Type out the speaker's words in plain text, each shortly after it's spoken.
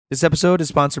This episode is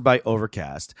sponsored by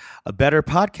Overcast, a better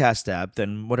podcast app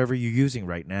than whatever you're using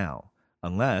right now,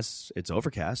 unless it's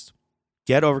Overcast.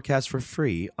 Get Overcast for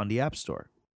free on the App Store.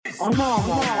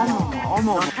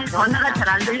 어머, 전화가 잘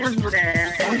안 들려서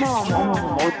그래.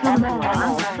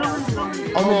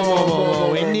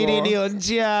 어머, 웬일이니,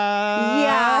 은지야.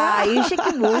 이야, 이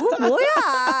새끼 뭐야?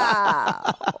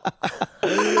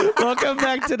 Welcome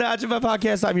back to the Ajumma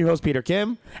Podcast. I'm your host, Peter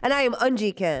Kim. And I am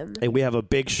Unji Kim. And we have a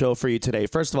big show for you today.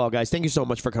 First of all, guys, thank you so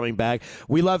much for coming back.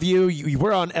 We love you.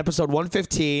 We're on episode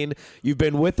 115. You've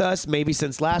been with us maybe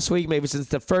since last week, maybe since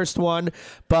the first one.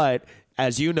 But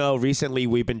as you know, recently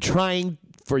we've been trying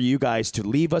for you guys to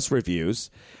leave us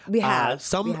reviews. We have.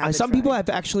 Some people have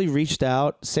actually reached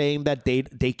out saying that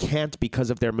they can't because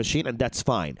of their machine, and that's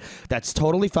fine. That's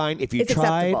totally fine. If you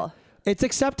tried, acceptable. It's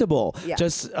acceptable. Yeah.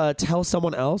 Just tell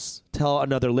someone else, tell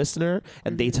another listener,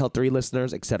 and they tell 3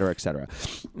 listeners, et cetera, et cetera.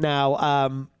 Now,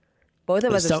 both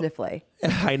of us are sniffly.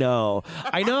 I know.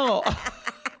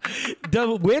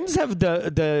 The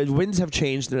winds have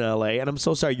changed in LA, and I'm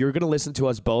so sorry. You're gonna listen to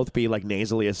us both be like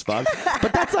nasally as fuck,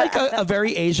 but that's like a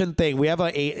very Asian thing. We have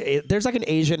there's like an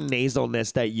Asian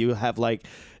nasalness that you have like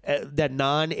that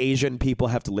non-Asian people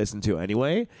have to listen to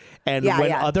anyway. And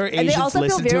when other Asians and they also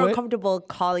listen feel very to uncomfortable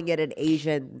calling it an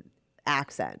Asian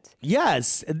accent.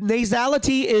 Yes,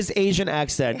 nasality is Asian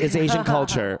accent, is Asian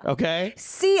culture. Okay,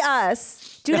 see us.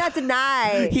 Do not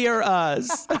deny. Hear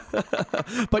us.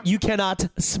 But you cannot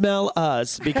smell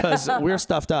us because we're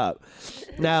stuffed up.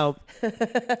 Now,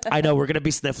 I know we're going to be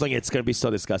sniffling. It's going to be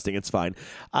so disgusting. It's fine.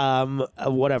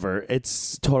 Whatever.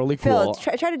 It's totally cool.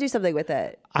 Phil, try to do something with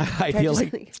it. I feel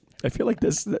like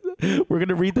this. We're going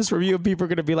to read this review and people are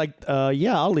going to be like,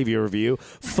 yeah, I'll leave you a review.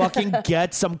 Fucking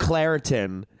get some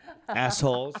Claritin,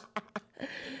 assholes.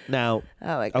 Now,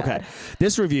 oh my God. Okay.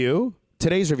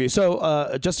 Today's review.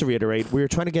 So just to reiterate, we're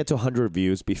trying to get to 100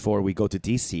 reviews before we go to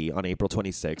DC on April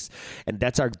 26th. And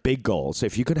that's our big goal. So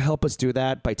if you could help us do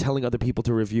that by telling other people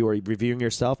to review or reviewing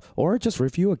yourself or just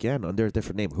review again under a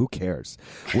different name, who cares?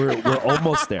 We're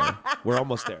almost there. We're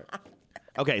almost there.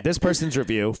 Okay, this person's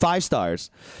review, 5 stars.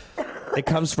 It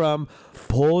comes from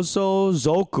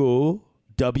Pozozoku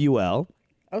WL.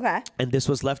 Okay. And this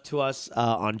was left to us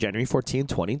on January 14,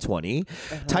 2020.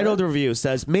 Title of the review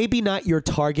says, maybe not your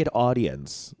target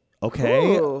audience.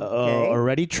 Okay. Ooh, okay.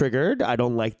 Already triggered. I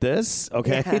don't like this.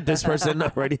 Okay. Yeah. This person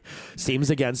already seems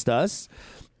against us.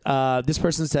 This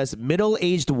person says,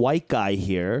 middle-aged white guy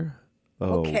here.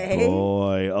 Oh, okay.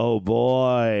 Boy. Oh,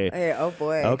 boy. Hey, oh,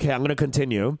 boy. Okay. I'm going to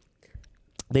continue.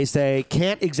 They say,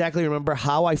 can't exactly remember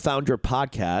how I found your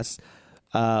podcast.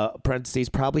 Parentheses,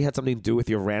 probably had something to do with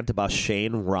your rant about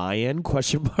Shane Ryan,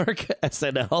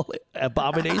 SNL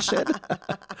abomination.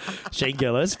 Shane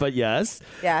Gillis, but yes.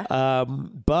 Yeah.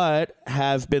 But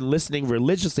have been listening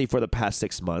religiously for the past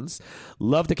 6 months.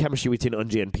 Love the chemistry between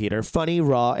Unji and Peter. Funny,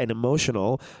 raw, and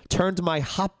emotional. Turned my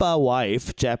Happa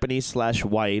wife,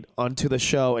 Japanese/white, onto the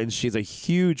show, and she's a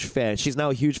huge fan. She's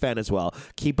now a huge fan as well.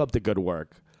 Keep up the good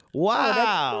work.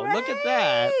 Wow. Oh, look at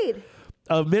that.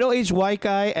 A middle-aged white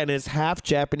guy and his half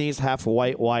Japanese, half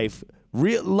white wife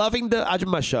loving the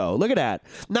Ajumma show. Look at that.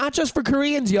 Not just for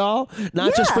Koreans, y'all.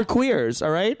 Not just for queers,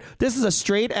 all right? This is a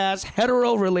straight-ass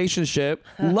hetero relationship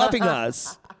loving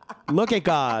us. Look at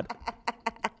God.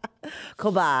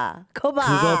 거봐. 그거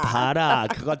봐라.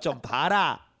 그거 좀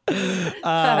봐라.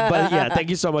 But yeah, thank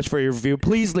you so much for your review.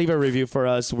 Please leave a review for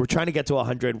us. We're trying to get to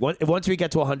 100. Once we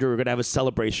get to 100, we're going to have a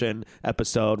celebration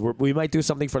episode. We might do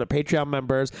something for the Patreon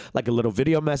members, like a little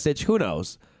video message. Who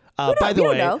knows? By the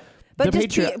way, but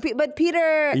but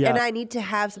Peter and I need to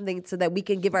have something so that we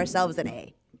can give ourselves an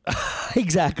A.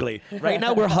 Exactly. Right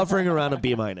now, we're hovering around a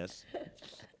B-.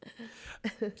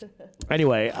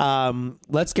 Anyway,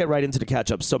 let's get right into the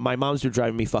catch-up. So my mom's been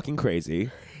driving me fucking crazy.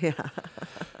 Yeah.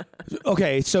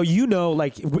 Okay, so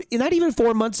like, not even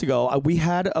 4 months ago, we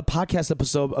had a podcast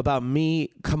episode about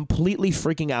me completely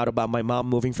freaking out about my mom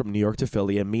moving from New York to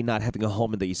Philly and me not having a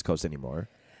home in the East Coast anymore.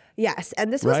 Yes,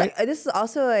 and this was this is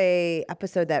also a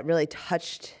episode that really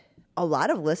touched a lot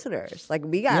of listeners. Like,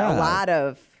 we got a lot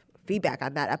of feedback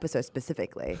on that episode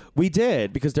specifically. We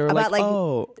did, because they were about,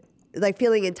 like,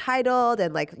 feeling entitled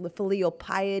and like filial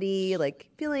piety, like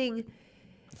feeling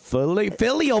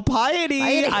filial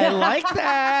piety. I like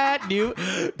that.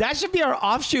 That should be our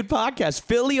offshoot podcast.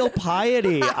 Filial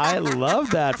piety. I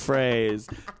love that phrase.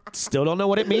 Still don't know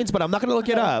what it means, but I'm not going to look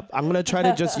it up. I'm going to try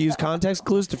to just use context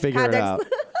clues to figure it out.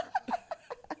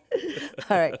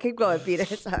 All right, keep going, Peter.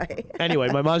 Sorry. Anyway,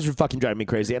 my mom's been fucking driving me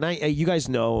crazy, and you guys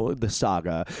know the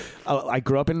saga. I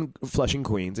grew up in Flushing,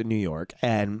 Queens, in New York,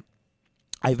 and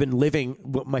I've been living,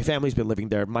 my family's been living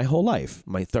there my whole life,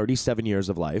 my 37 years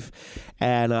of life.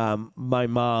 And my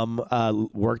mom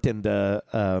worked in the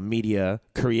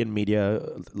Korean media,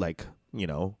 like,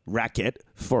 racket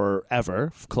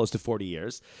forever, close to 40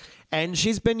 years. And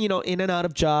she's been, in and out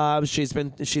of jobs.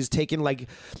 She's taken like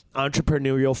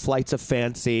entrepreneurial flights of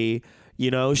fancy.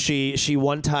 She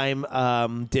one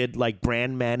time did like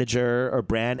brand manager or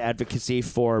brand advocacy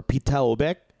for Pita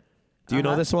Obek. Do you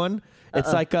know this one?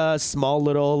 It's like a small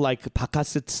little like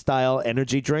Pakasit style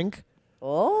energy drink.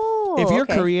 Oh, if you're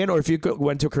Korean or if you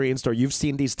went to a Korean store, you've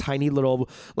seen these tiny little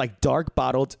like dark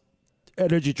bottled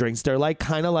energy drinks. They're like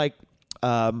kind of like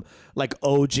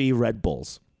OG Red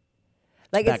Bulls.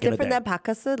 Like it's different than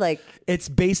Pakasit? Like it's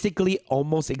basically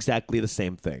almost exactly the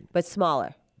same thing. But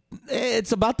smaller.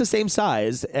 It's about the same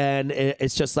size, and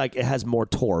it's just like it has more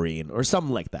taurine or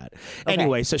something like that. Okay.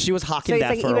 Anyway, so she was hawking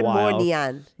that like for a while. More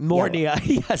neon. More neon.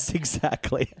 Yes,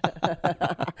 exactly.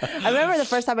 I remember the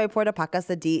first time I poured a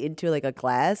Pacasa D into like a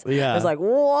glass. Yeah. I was like,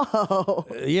 whoa.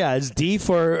 Yeah, it's D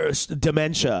for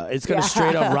dementia. It's going to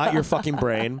straight up rot your fucking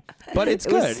brain. But it's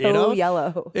good, was so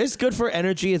yellow. It's good for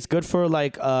energy. It's good for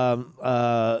like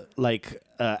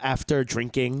after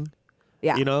drinking.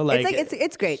 Yeah, like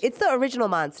it's great. It's the original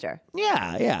Monster.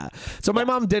 Yeah. So my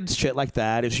mom did shit like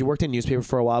that, and she worked in newspaper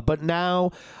for a while. But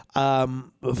now,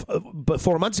 but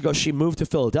 4 months ago, she moved to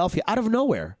Philadelphia out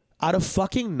of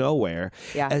fucking nowhere.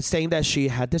 Yeah, and saying that she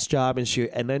had this job, and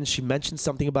then she mentioned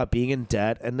something about being in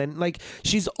debt, and then like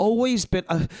she's always been.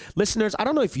 Listeners, I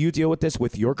don't know if you deal with this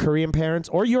with your Korean parents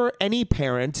or you're any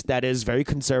parent that is very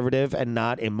conservative and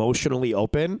not emotionally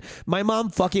open. My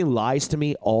mom fucking lies to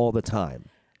me all the time.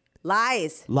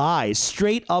 Lies,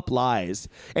 straight up lies,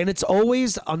 and it's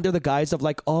always under the guise of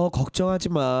like, oh, 걱정하지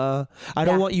마. I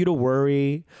don't want you to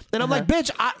worry. And I'm like, bitch,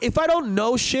 if I don't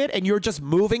know shit and you're just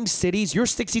moving cities, you're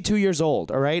 62 years old,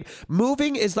 all right?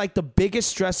 Moving is like the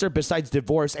biggest stressor besides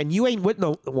divorce, and you ain't with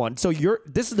no one, so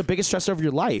this is the biggest stressor of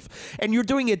your life, and you're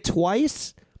doing it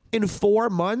twice in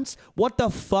 4 months. What the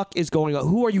fuck is going on?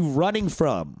 Who are you running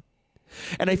from?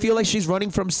 And I feel like she's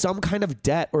running from some kind of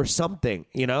debt or something,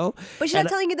 But she's not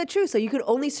telling you the truth, so you could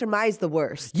only surmise the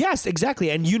worst. Yes, exactly.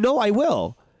 And I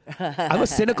will. I'm a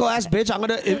cynical ass bitch. I'm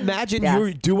going to imagine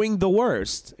you're doing the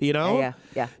worst, Yeah.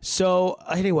 So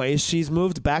anyway, she's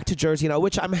moved back to Jersey now,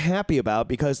 which I'm happy about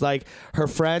because like her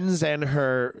friends and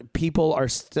her people are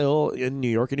still in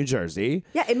New York and New Jersey.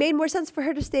 Yeah, it made more sense for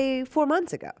her to stay 4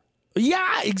 months ago.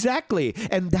 Yeah, exactly.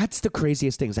 And that's the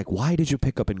craziest thing. It's like, why did you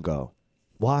pick up and go?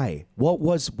 Why? What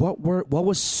was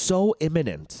so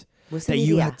imminent that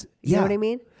you had? You know what I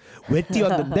mean? 왜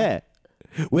뛰었는데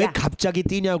왜 Yeah. 갑자기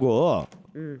뛰냐고.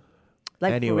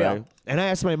 Like Anyway, for real. and I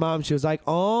asked my mom. She was like,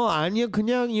 아니요,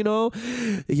 그냥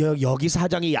여기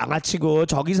사장이 양아치고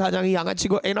저기 사장이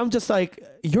양아치고. And I'm just like,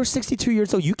 you're 62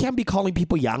 years old. You can't be calling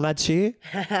people 양아치.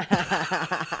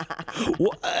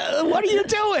 What are you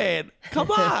doing? Come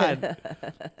on.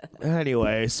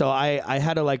 Anyway, so I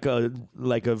had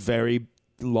a very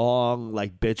long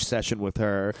like bitch session with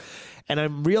her, and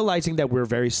I'm realizing that we're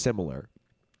very similar.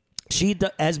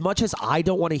 As much as I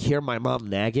don't want to hear my mom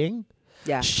nagging,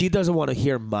 she doesn't want to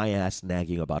hear my ass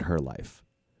nagging about her life.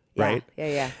 Right?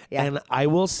 Yeah. And I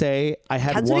will say I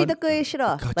had 잔소리 one. 듣기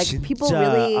싫어. Like 진짜, people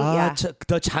really.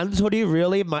 the 잔소리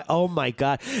really. Oh my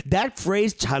god, that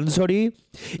phrase 잔소리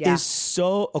is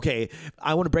so okay.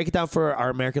 I want to break it down for our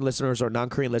American listeners or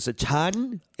non-Korean listeners.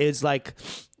 잔 is like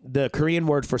the Korean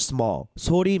word for small.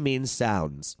 소리 means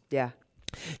sounds. Yeah.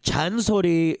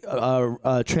 잔소리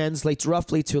translates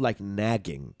roughly to like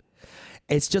nagging.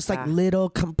 It's just like little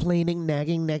complaining,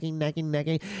 nagging.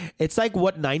 It's like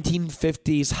what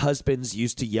 1950s husbands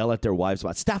used to yell at their wives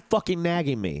about. Stop fucking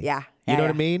nagging me. Yeah. You know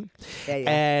what I mean? Yeah.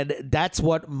 And that's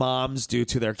what moms do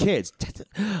to their kids.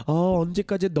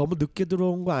 언제까지 너무 늦게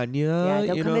들어온 거 아니야? Yeah,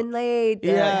 don't come in late.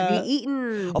 Have you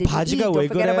eaten? Did 바지가 you eat? 왜 Don't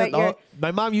forget 그래? about your...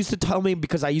 My mom used to tell me,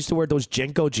 because I used to wear those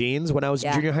Jenko jeans when I was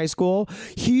in junior high school.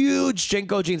 Huge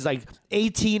Jenko jeans, like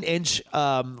 18-inch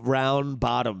round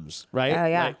bottoms, right? Oh,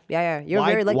 yeah. Like, yeah. You're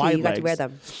very lucky you got to wear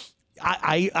them.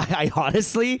 I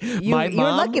honestly, my mom...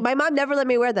 You're lucky. My mom never let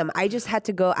me wear them. I just had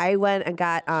to go. I went and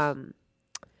got...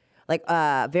 I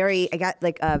got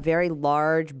a very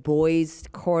large boys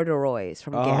corduroys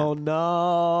from Gap. Oh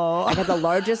no! I got the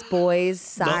largest boys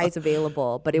size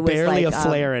available, but it was barely like, a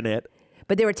flare in it.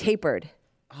 But they were tapered.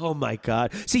 Oh my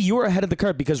god! See, you were ahead of the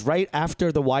curve because right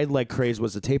after the wide leg craze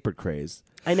was the tapered craze.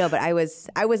 I know, but I was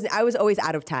always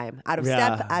out of time, out of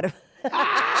step, out of.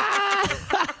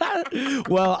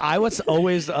 Well, I was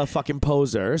always a fucking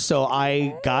poser, so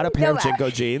I got a pair of Jinko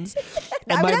jeans.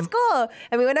 I mean, that's cool.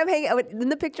 I mean, when I'm hanging in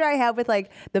the picture I have with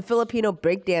like the Filipino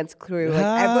breakdance crew, like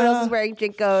everyone else is wearing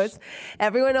Jinkos,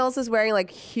 everyone else is wearing like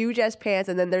huge ass pants,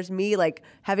 and then there's me like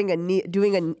having a knee,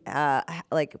 doing a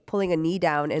like pulling a knee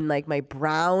down in like my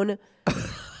brown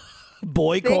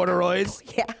boy corduroys.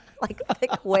 Yeah. Like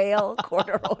thick whale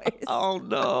corduroys. Oh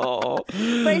no!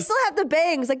 But I still have the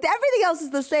bangs. Like everything else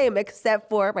is the same except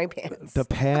for my pants. The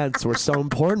pants were so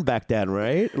important back then,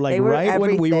 right? Like They were right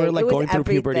when we were everything. like It was going through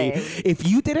puberty. everything. If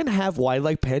you didn't have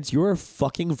wide-leg pants, you were a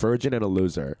fucking virgin and a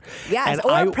loser. Yes, And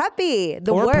or preppy.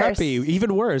 The or worst. preppy,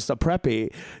 even worse, a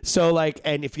preppy. So like,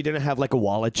 and if you didn't have like a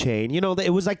wallet chain, you know, it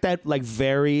was like that like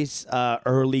very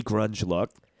early grunge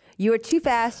look. You were too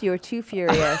fast. You were too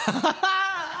furious.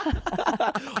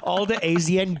 All the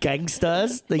Asian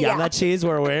gangsters, the Yeah. Yangachis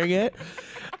were wearing it.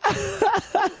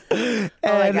 Oh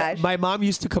my gosh. My mom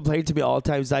used to complain to me all the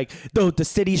time, like, no, the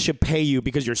city should pay you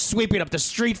because you're sweeping up the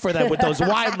street for them with those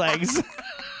wide legs.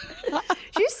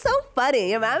 She's so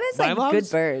funny. Your mom is like good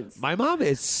birds. My mom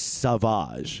is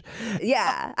savage.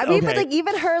 Yeah. I mean, but Okay. like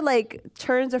even her like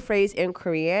turns of phrase in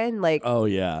Korean, like Oh,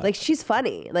 yeah. like she's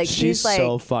funny. Like she's like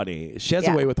so funny. She has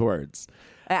Yeah. a way with words.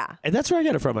 yeah. And that's where I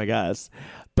get it from, I guess.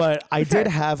 But I did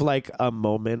have like a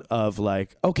moment of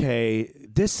like, okay,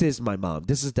 this is my mom.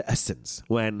 This is the essence.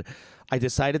 When I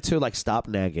decided to like stop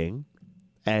nagging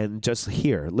and just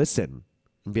listen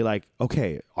and be like,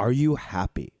 okay, are you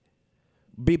happy?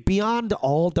 Beyond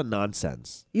all the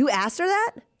nonsense. You asked her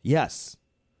that? Yes.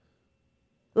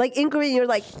 Like in Korean, you're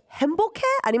like 행복해?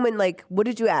 아니면 like what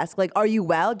did you ask? Like, are you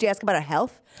well? Did you ask about her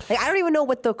health? Like I don't even know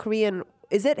what the Korean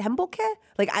is it 행복해?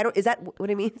 Like I don't is that what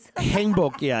it means?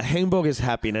 행복, yeah. 행복 is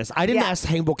happiness. I didn't Yeah. ask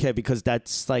행복해 because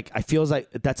that's like, I feel like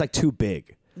that's like too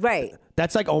big. Right.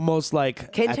 That's like almost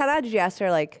like. 괜찮아? Did you ask her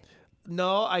like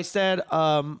No, I said,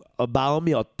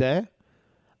 마음이 어때?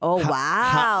 oh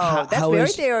wow. That's how very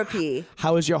is- therapy.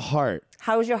 How is your heart?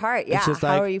 How's your heart? Yeah. just How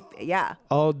like- are you? Yeah.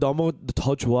 너무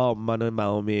더 좋아 엄마는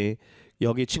마음이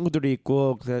여기 친구들이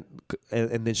있고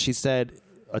and then she said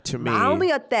to me,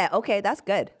 마음이 어때? Okay, that's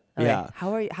good. Okay. Yeah.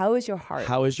 How are you? How is your heart?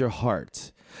 how is your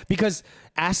heart? Because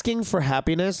asking for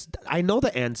happiness, I know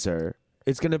the answer.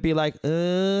 It's gonna be like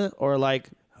or like.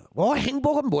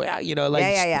 행복은 뭐야? You know, like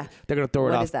Yeah. they're gonna throw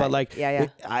it What off. is that? But like, Yeah.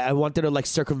 I wanted to like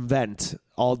circumvent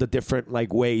all the different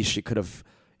like ways she could have,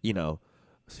 you know,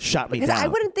 shot me Because down. I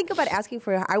wouldn't think about asking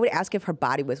for her. I would ask if her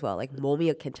body was well. Like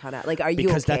몸이 괜찮아. Like are you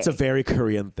because okay? that's a very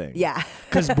Korean thing. Yeah.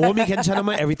 Because 몸이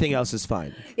괜찮으면 everything else is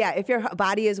fine. Yeah, if your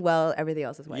body is well, everything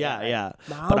else is well. Yeah.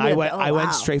 마음이 But I 어때? went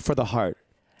wow. straight for the heart.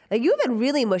 Like you've been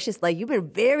really malicious. Like you've been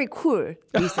very cool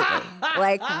recently.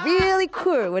 Like really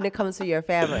cool when it comes to your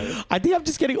family. I think I'm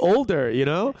just getting older, you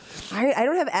know? I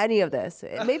don't have any of this.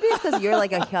 Maybe it's because you're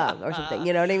like a young or something.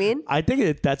 You know what I mean? I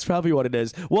think that's probably what it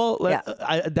is. Well, Yeah.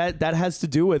 that has to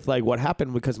do with like what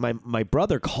happened because my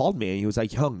brother called me and he was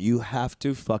like, "Young, you have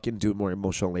to fucking do more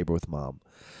emotional labor with mom."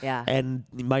 Yeah. And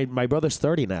my brother's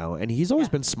 30 now, and he's always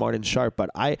been smart and sharp. But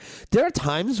there are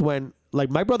times when, like,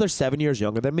 my brother's 7 years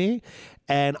younger than me,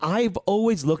 and I've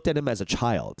always looked at him as a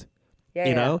child,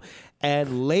 you know?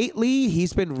 And lately,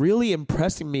 he's been really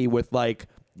impressing me with, like,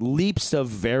 leaps of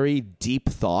very deep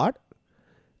thought,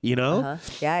 you know?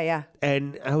 Uh-huh. Yeah.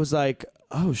 And I was like,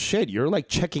 oh, shit, you're, like,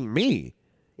 checking me.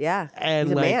 Yeah. And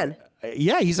He's a like, man.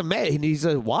 Yeah, he's a man. He's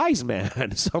a wise man.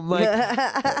 So I'm like,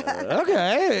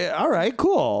 okay, all right,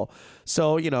 cool.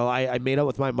 So, you know, I made up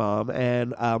with my mom.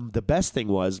 And the best thing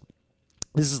was,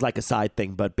 this is like a side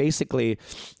thing, but basically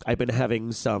I've been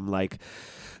having some like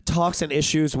talks and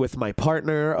issues with my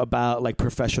partner about like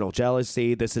professional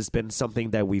jealousy. This has been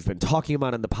something that we've been talking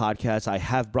about in the podcast. I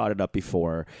have brought it up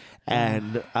before.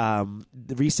 And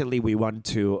recently we went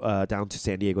down to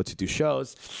San Diego to do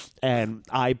shows. And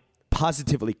I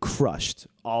positively crushed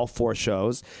all 4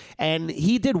 shows, and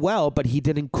he did well, but he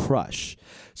didn't crush.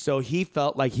 So he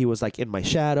felt like he was like in my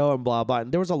shadow and blah blah.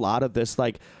 And there was a lot of this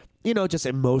like, you know, just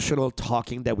emotional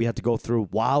talking that we had to go through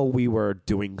while we were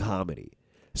doing comedy.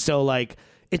 So like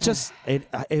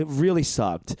it really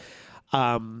sucked.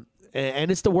 And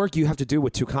it's the work you have to do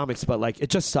with 2 comics, but like it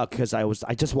just sucked because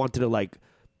I just wanted to like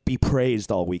be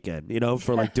praised all weekend, you know,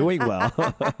 for like doing well.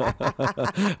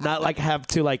 Not like have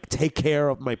to like take care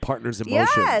of my partner's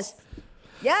emotions.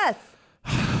 Yes.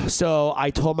 So I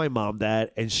told my mom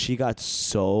that, and she got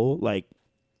so like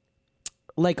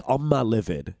엄마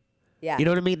livid. Yeah. You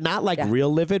know what I mean? Not like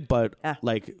real livid, but Yeah.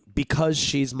 like because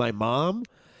she's my mom,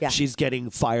 Yeah. she's getting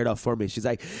fired up for me. She's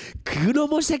like,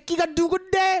 그놈의 새끼가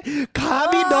누군데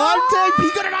감히 너한테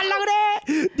비교를 하려고 그래?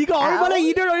 네가 얼마나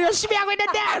일을 열심히 하고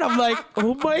있는데. And I'm like,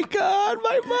 oh my God,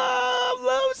 my mom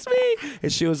loves me.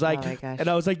 And she was like, Oh my gosh. and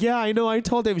I was like, yeah, I know. I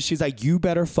told him. She's like, you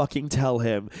better fucking tell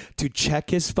him to check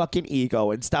his fucking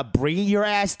ego and stop bringing your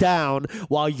ass down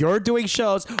while you're doing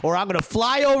shows, or I'm gonna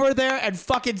fly over there and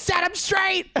fucking set him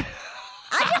straight.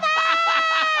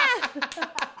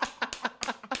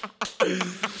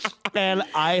 And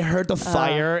I heard the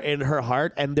fire in her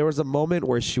heart, and there was a moment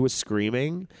where she was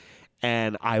screaming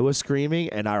and I was screaming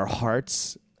and our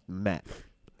hearts met.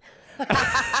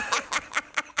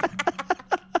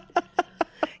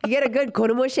 You get a good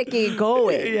konomoshiki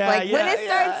going. Yeah, like when yeah, it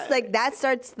starts, like that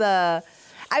starts the.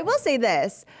 I will say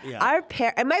this: Yeah.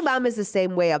 and my mom is the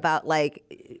same way about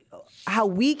like how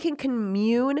we can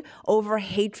commune over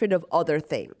hatred of other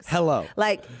things. Hello.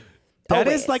 Like That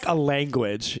always. is like a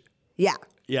language. Yeah,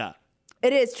 Yeah.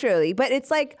 it is truly, but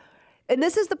it's like, and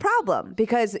this is the problem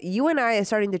because you and I are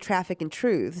starting to traffic in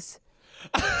truths.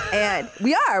 And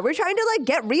we're trying to like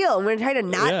get real, and we're trying to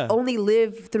not only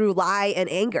live through lie and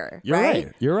anger. You're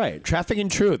right. You're right. Trafficking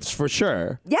truths for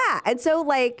sure. Yeah. And so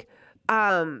like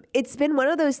it's been one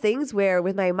of those things where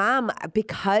with my mom,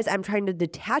 because I'm trying to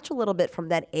detach a little bit from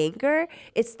that anger,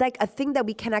 it's like a thing that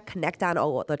we cannot connect on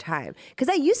all the time. Because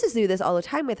I used to do this all the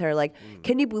time with her. Like,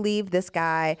 can you believe this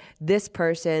guy, this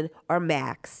person, or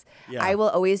Max? Yeah. I will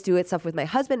always do it stuff with my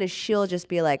husband, and she'll just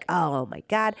be like, oh my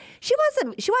God. She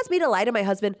wants me to lie to my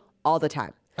husband all the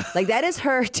time. Like that is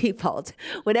her default.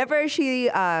 Whenever she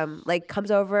like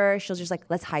comes over, she'll just like,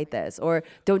 let's hide this or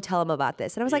don't tell him about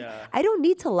this. And I was like, I don't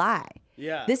need to lie.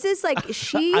 Yeah. This is like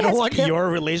she. I don't has want your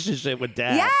relationship with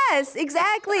dad. Yes,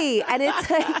 exactly. And it's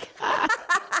like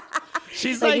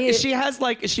She's Like, like, she has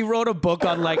like, she wrote a book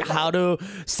on like how to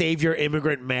save your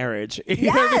immigrant marriage. You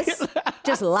know what I mean? yes,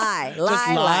 just lie, Just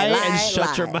lie and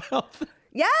shut your lie. mouth.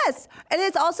 Yes. And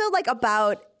it's also like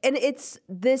about, and it's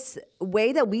this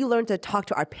way that we learn to talk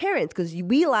to our parents because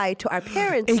we lie to our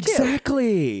parents too.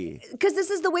 Exactly. Because this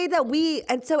is the way that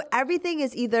and so everything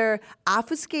is either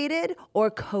obfuscated or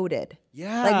coded.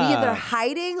 Yeah. Like we either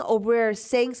hiding or we're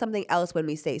saying something else when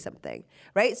we say something,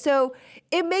 right? So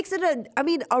it makes it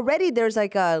already there's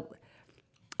like at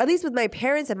least with my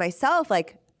parents and myself,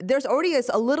 like there's already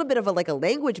a little bit of a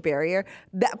language barrier.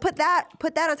 Put that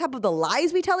on top of the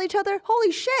lies we tell each other.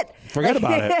 Holy shit! Forget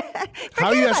about it. How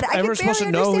are you ever supposed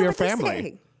to know your family?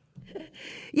 Saying.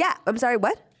 Yeah, I'm sorry.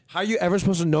 What? How are you ever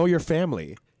supposed to know your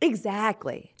family?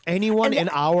 Exactly. Anyone in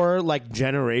our like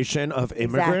generation of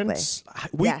immigrants,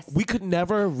 we could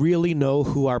never really know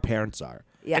who our parents are.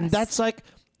 Yes. And that's like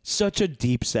such a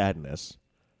deep sadness.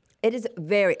 It is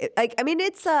very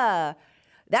it's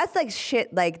that's like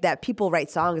shit like that people write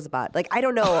songs about. Like I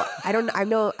don't know.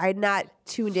 I'm not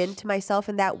tuned into myself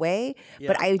in that way,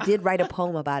 but I did write a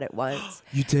poem about it once.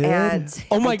 You did? And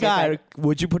oh my God.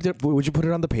 Would you put it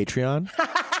on the Patreon?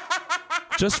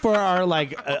 Just for our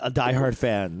diehard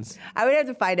fans. I would have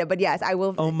to find it, but yes, I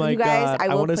will. Oh my you guys, God. I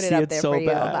will wanna put it see up it there so for you.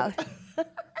 bad.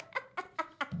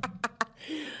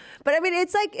 But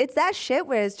it's that shit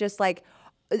where it's just like,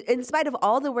 in spite of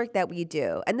all the work that we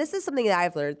do, and this is something that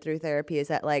I've learned through therapy, is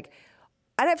that and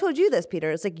I've told you this,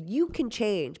 Peter, it's like you can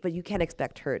change, but you can't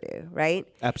expect her to, right?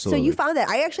 Absolutely. So you found that.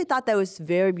 I actually thought that was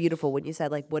very beautiful when you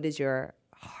said what is your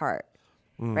heart,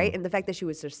 right? And the fact that she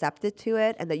was receptive to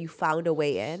it and that you found a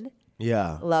way in.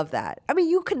 Yeah. Love that. I mean,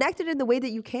 you connected in the way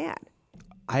that you can.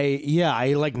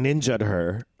 I like ninja'd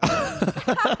her.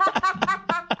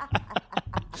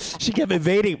 She kept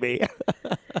evading me.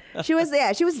 She was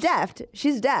deft.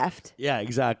 She's deft. Yeah,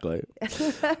 exactly.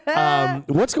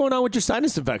 What's going on with your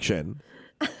sinus infection?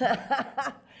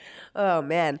 Oh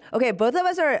man. Okay, both of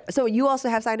us are. So you also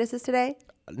have sinuses today?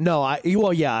 No,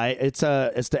 it's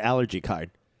the allergy kind.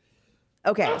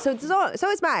 Okay, so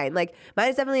it's mine. Like mine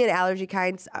is definitely an allergy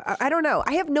kind. I don't know.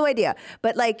 I have no idea.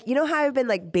 But you know how I've been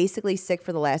basically sick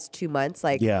for the last 2 months.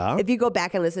 If you go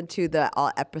back and listen to the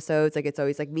all episodes, it's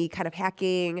always me kind of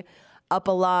hacking up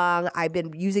along. I've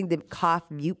been using the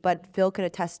cough mute button. Phil can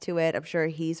attest to it. I'm sure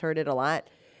he's heard it a lot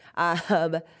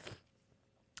for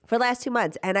the last 2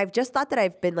 months, and I've just thought that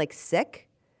I've been sick.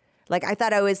 I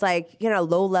thought I was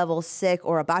low level sick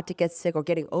or about to get sick or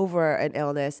getting over an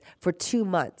illness for 2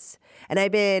 months. And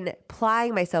I've been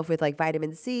plying myself with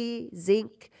vitamin C,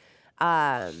 zinc,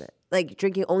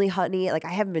 drinking only honey. I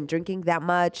haven't been drinking that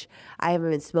much. I haven't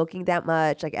been smoking that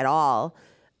much, at all.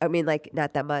 I mean,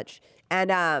 not that much.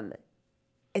 And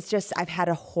it's just, I've had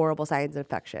a horrible sinus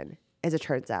infection, as it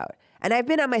turns out. And I've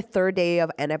been on my 3rd day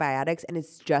of antibiotics, and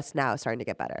it's just now starting to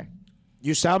get better.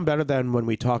 You sound better than when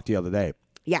we talked the other day.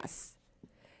 Yes.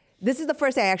 This is the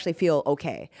first day I actually feel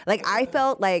okay. I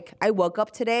felt like I woke up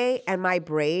today and my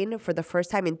brain, for the first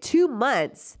time in 2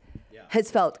 months,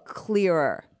 has felt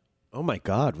clearer. Oh my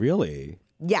God, really?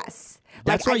 Yes.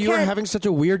 That's Like, why you were having such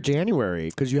a weird January,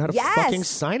 because you had a fucking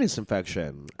sinus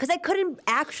infection. Because I couldn't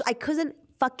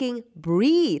fucking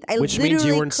breathe. Which means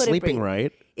you weren't couldn't sleeping breathe.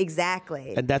 right.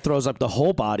 Exactly. And that throws up the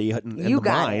whole body and the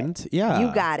mind. Yeah.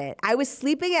 You got it. I was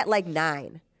sleeping at like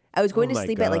 9. I was going to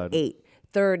sleep at like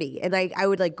 8:30. And I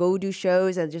would like go do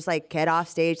shows and just like get off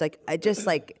stage. Like I just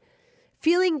like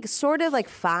feeling sort of like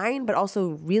fine, but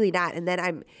also really not. And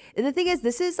the thing is,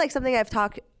 this is like something I've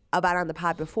talked about on the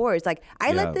pod before. It's like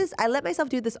I let myself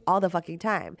do this all the fucking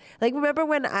time. Like remember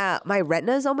when my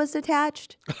retina's almost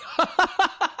detached?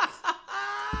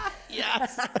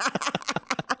 Yes.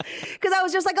 Because I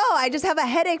was just like, oh, I just have a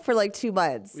headache for like 2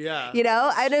 months. Yeah. You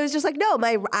know? And it was just like, no,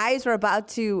 my eyes were about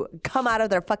to come out of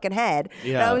their fucking head.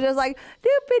 Yeah. And I was just like,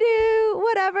 doop-a-doo,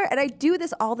 whatever. And I do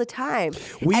this all the time.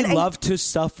 We love to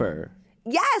suffer.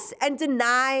 Yes. And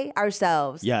deny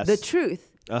ourselves the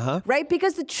truth. Right?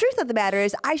 Because the truth of the matter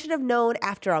is I should have known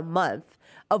after a month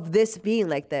of this being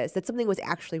like this that something was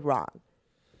actually wrong.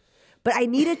 But I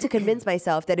needed to convince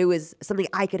myself that it was something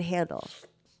I could handle.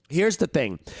 Here's the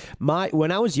thing.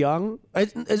 When I was young,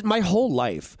 my whole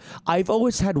life, I've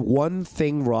always had one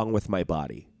thing wrong with my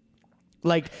body.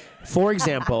 Like, for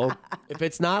example, if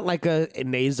it's not like a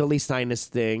nasally sinus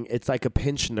thing, it's like a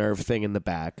pinched nerve thing in the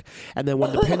back. And then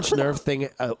when the pinched nerve thing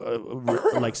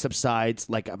like subsides,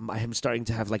 like I'm starting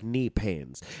to have like knee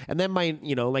pains. And then my,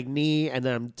 like knee, and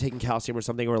then I'm taking calcium or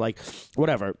something, or like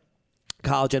whatever.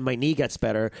 Collagen, my knee gets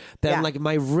better, then like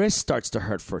my wrist starts to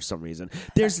hurt for some reason.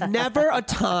 There's never a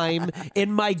time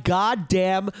in my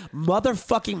goddamn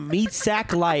motherfucking meat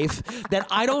sack life that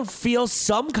I don't feel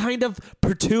some kind of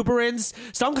protuberance,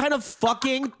 some kind of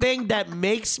fucking thing that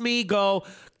makes me go,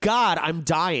 God, I'm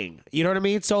dying. You know what I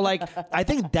mean? So like, I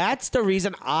think that's the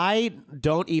reason I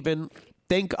don't even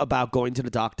think about going to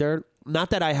the doctor.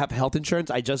 Not that I have health insurance.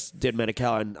 I just did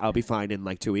Medi-Cal and I'll be fine in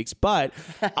like 2 weeks. But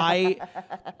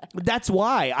that's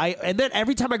why. And then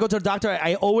every time I go to the doctor,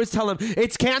 I always tell them,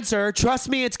 it's cancer. Trust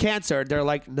me, it's cancer. They're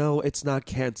like, no, it's not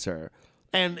cancer.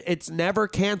 And it's never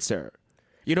cancer.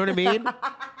 You know what I mean?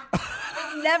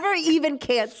 Never even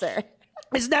cancer.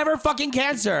 It's never fucking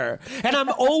cancer. And I'm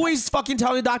always fucking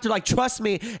telling the doctor, like, trust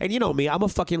me. And you know me, I'm a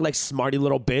fucking, like, smarty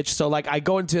little bitch. So, like, I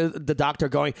go into the doctor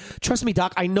going, trust me,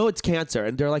 doc, I know it's cancer.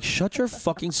 And they're like, shut your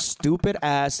fucking stupid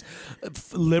ass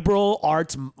liberal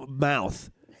arts mouth.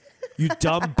 You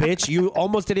dumb bitch. You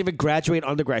almost didn't even graduate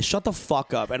undergrad. Shut the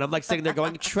fuck up. And I'm, like, sitting there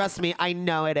going, trust me, I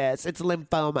know it is. It's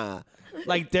lymphoma.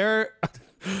 Like,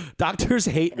 doctors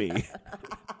hate me.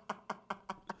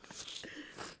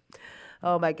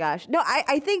 Oh my gosh. No,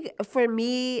 I think for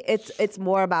me it's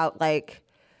more about like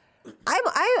I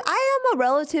am a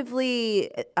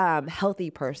relatively healthy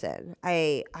person.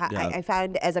 I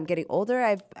find as I'm getting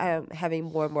older, I'm having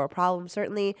more and more problems.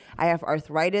 Certainly, I have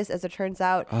arthritis, as it turns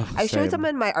out. I showed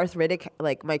someone my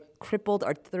my crippled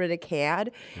arthritic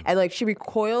hand, and like she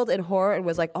recoiled in horror and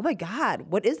was like, "Oh my God,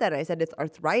 what is that?" And I said, "It's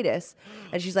arthritis,"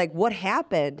 and she's like, "What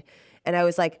happened?" And I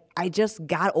was like, I just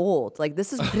got old. Like,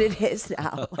 this is what it is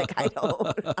now. Like, I don't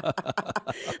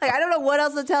know what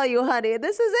else to tell you, honey.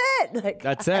 This is it. Like,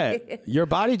 that's it. Your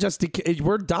body just,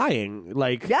 we're dying.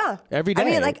 Like, every day. I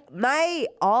mean, like, I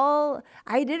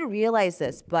didn't realize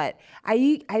this, but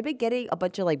I've been getting a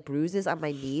bunch of, like, bruises on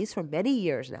my knees for many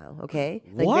years now, okay?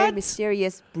 Like, very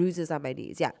mysterious bruises on my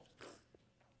knees, yeah.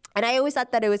 And I always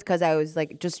thought that it was because I was,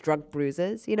 like, just drunk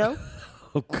bruises, you know?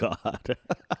 Oh, God.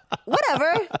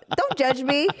 Whatever. Don't judge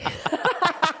me.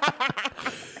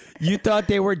 You thought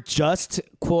they were just,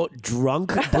 quote,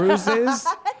 drunk bruises?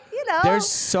 You know. There's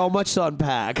so much to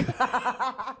unpack.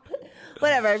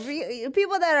 Whatever.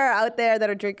 People that are out there that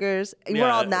are drinkers, we're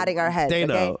all nodding our heads. They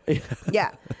know.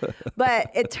 Yeah.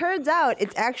 But it turns out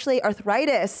it's actually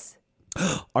arthritis.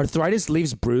 Arthritis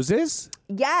leaves bruises?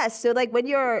 Yes. So, like, when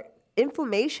your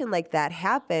inflammation like that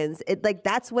happens,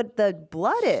 that's what the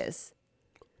blood is.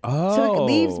 Oh. So it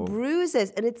leaves bruises.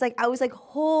 And it's like, I was like,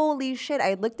 holy shit.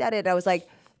 I looked at it and I was like,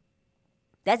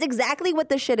 that's exactly what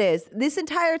this shit is. This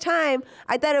entire time,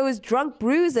 I thought it was drunk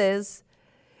bruises.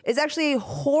 It's actually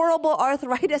horrible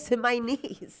arthritis in my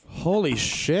knees. Holy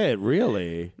shit,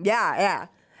 really? Yeah.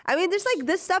 I mean, there's like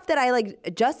this stuff that I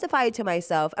like justify to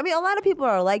myself. I mean, a lot of people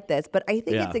are like this, but I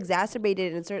think it's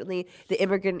exacerbated in certainly the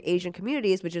immigrant Asian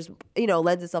communities, which is,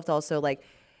 lends itself to also like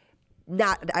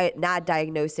not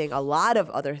diagnosing a lot of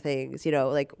other things,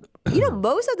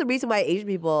 most of the reason why Asian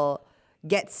people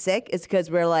get sick is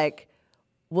because we're like,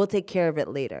 we'll take care of it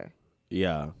later.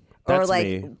 Yeah. Or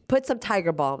like put some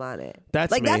tiger balm on it.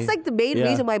 That's like the main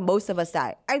reason why most of us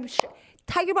die. I'm sure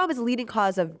tiger balm is the leading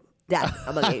cause of death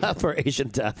among Asians. For Asian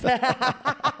death.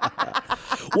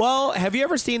 Well, have you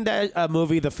ever seen that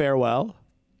movie, The Farewell?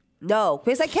 No,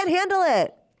 because I can't handle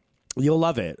it. You'll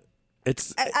love it.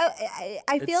 It's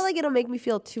I feel like it'll make me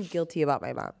feel too guilty about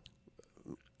my mom.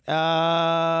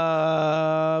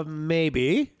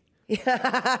 Maybe.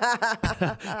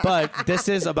 But this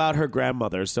is about her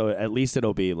grandmother, so at least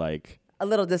it'll be like A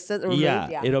little distant. Removed.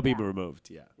 yeah, it'll be removed.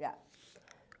 Yeah. Yeah.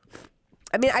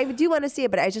 I mean, I do want to see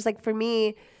it, but I just like for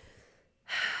me,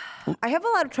 I have a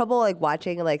lot of trouble like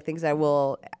watching like things that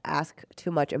will ask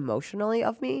too much emotionally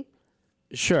of me.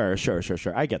 Sure.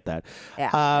 I get that.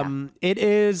 Yeah, It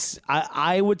is.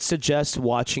 I would suggest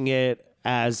watching it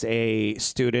as a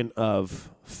student of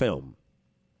film.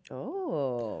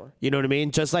 Oh. You know what I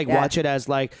mean? Just like watch it as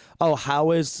like, oh,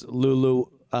 how is Lulu,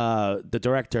 the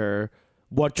director?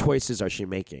 What choices is she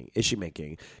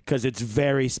making? Because it's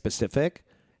very specific,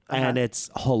 and it's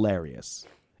hilarious.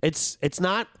 It's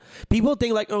not. People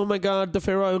think like, oh my god, the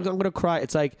Pharaoh, I'm gonna cry.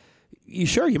 It's like,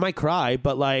 you might cry,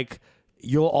 but like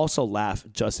you'll also laugh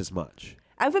just as much.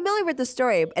 I'm familiar with the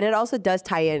story, and it also does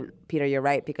tie in, Peter, you're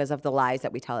right, because of the lies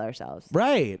that we tell ourselves.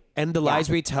 Right. And the lies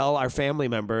we tell our family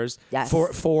members Yes.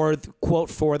 for quote,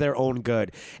 for their own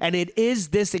good. And it is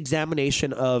this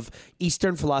examination of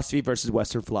Eastern philosophy versus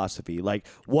Western philosophy. Like,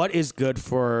 what is good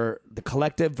for the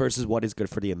collective versus what is good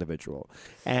for the individual.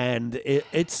 And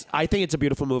I think it's a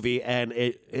beautiful movie, and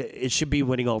it should be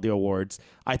winning all the awards.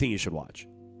 I think you should watch.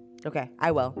 Okay, I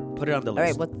will. Put it on the All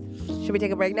right, list. should we take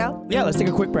a break now? Yeah, let's take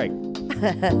a quick break.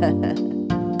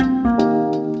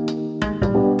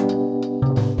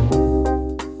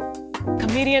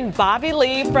 Comedian Bobby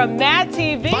Lee from Mad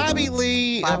TV. Bobby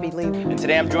Lee. Bobby Lee. And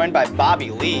today I'm joined by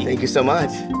Bobby Lee. Thank you so much.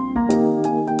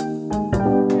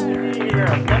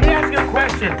 Let me ask you a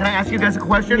question. Can I ask you guys a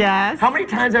question? Yes. How many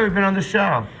times have you been on the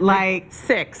show? Like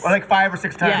 6. Or like 5 or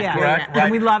 6 times, Yeah, correct? yeah.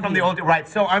 And we love From you. the old, right.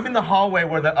 So I'm in the hallway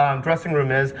where the dressing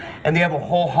room is, and they have a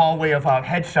whole hallway of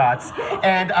headshots.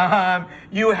 And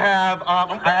you have,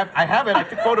 I have it. I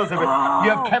took photos of it.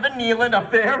 You have Kevin Nealon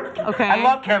up there. Okay. I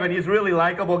love Kevin. He's a really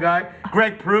likable guy.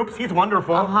 Greg Proops. He's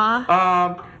wonderful.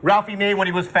 Ralphie May when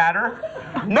he was fatter.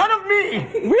 None of me.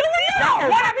 Really? No,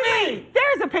 What of me.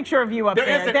 There's a picture of you up There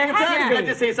there. isn't. There Can has to I be.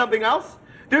 just say something else?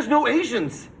 There's no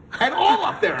Asians at all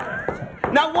up there.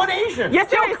 Not one Asian. Yes,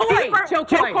 there is. Joe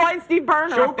Joe Coy and Steve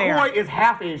Byrne are Joe up there. Coy is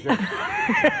half Asian.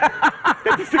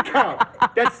 That doesn't count.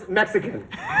 That's Mexican.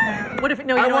 What if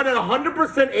no? I wanted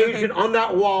 100% Asian on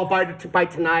that wall by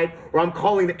tonight, or I'm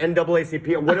calling the NAACP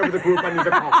or whatever the group I need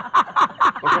to call.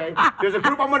 Okay? There's a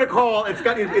group I'm going to call.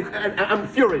 And I'm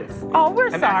furious. Oh, we're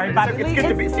sorry, Bobby Lee. It's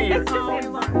good to see you. It's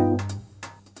just-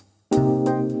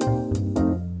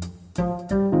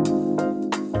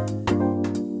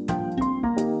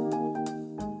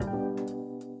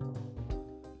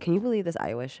 Can you believe this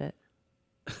Iowa shit?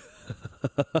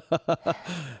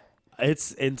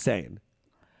 It's insane.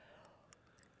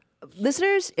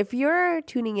 Listeners, if you're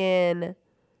tuning in,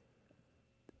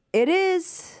 it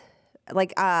is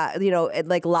like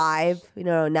like live,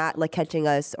 not like catching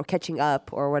us or catching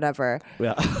up or whatever.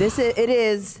 Yeah. It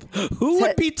is Who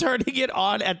would be turning it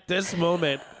on at this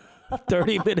moment,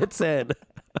 30 minutes in?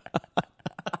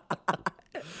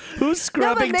 Who's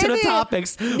scrubbing to the maybe-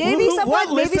 topics? maybe What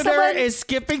someone- maybe listener someone- is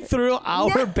skipping through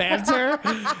our banter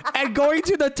and going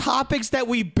to the topics that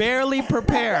we barely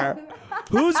prepare?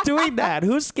 Who's doing that?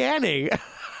 Who's scanning?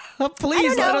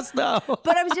 Please let us know.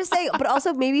 But I was just saying, but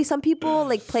also maybe some people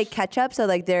like play catch up, so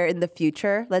like they're in the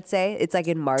future. Let's say it's like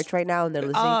in March right now, and they're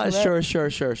listening to it.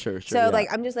 Sure. So yeah. like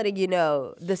I'm just letting you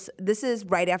know this is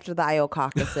right after the Iowa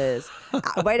caucuses.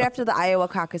 Right after the Iowa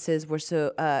caucuses were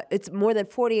it's more than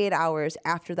 48 hours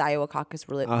after the Iowa caucus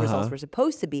results were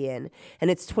supposed to be in, and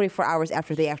it's 24 hours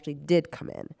after they actually did come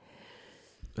in.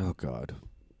 Oh God.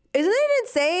 Isn't it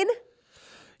insane?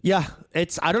 Yeah,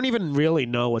 I don't even really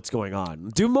know what's going on.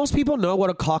 Do most people know what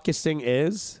a caucusing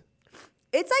is?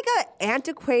 It's like an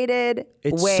antiquated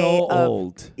It's way so of,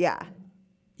 old. Yeah.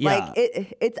 Yeah. Like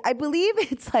it's I believe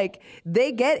it's like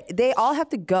they all have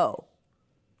to go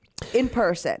in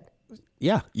person.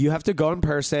 Yeah, you have to go in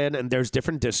person, and there's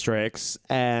different districts,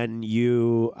 and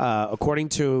you, according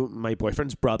to my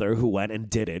boyfriend's brother who went and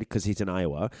did it because he's in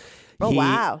Iowa. Oh,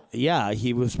 wow. Yeah,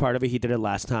 he was part of it. He did it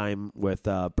last time with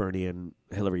Bernie and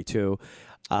Hillary too.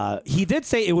 He did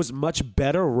say it was much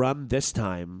better run this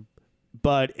time,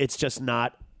 but it's just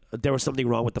not. There was something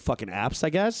wrong with the fucking apps,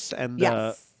 I guess, and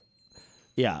Yes.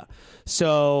 yeah.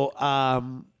 So,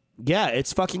 yeah,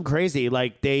 it's fucking crazy.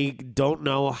 Like, they don't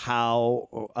know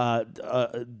how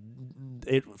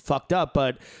it fucked up,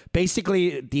 but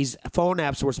basically these phone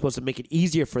apps were supposed to make it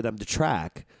easier for them to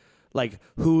track, like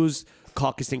who's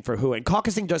caucusing for who. And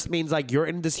caucusing just means like you're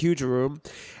in this huge room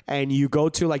and you go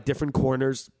to like different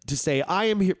corners to say, I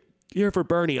am here for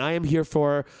Bernie, I am here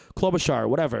for Klobuchar,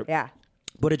 whatever. Yeah.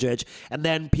 Buttigieg. And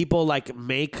then people like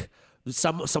make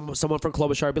someone from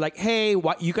Klobuchar be like, hey,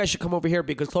 you guys should come over here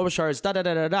because Klobuchar is da da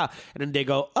da da da. And then they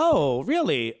go, oh,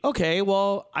 really? Okay,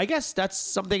 well, I guess that's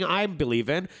something I believe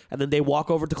in. And then they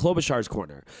walk over to Klobuchar's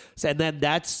corner. So, and then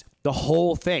that's the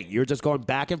whole thing. You're just going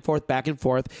back and forth.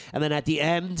 And then at the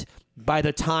end, by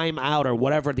the time out or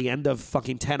whatever, the end of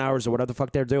fucking 10 hours or whatever the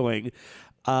fuck they're doing,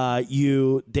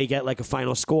 they get like a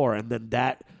final score. And then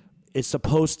that is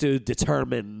supposed to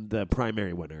determine the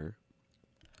primary winner.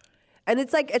 And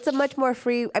it's like, it's a much more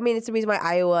free, I mean, it's the reason why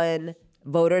Iowan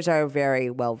voters are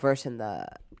very well versed in the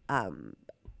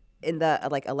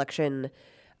like election,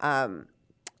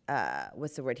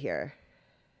 what's the word here?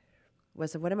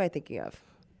 What am I thinking of?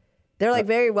 They're like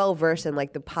very well versed in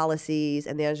like the policies,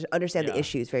 and they understand the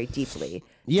issues very deeply.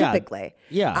 Yeah. Typically,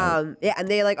 and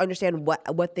they like understand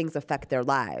what things affect their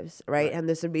lives, right? And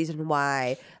there's a reason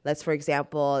why, for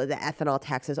example, the ethanol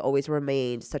tax has always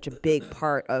remained such a big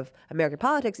part of American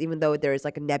politics, even though there's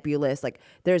like a nebulous, like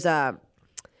there's a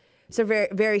very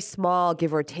very small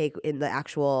give or take in the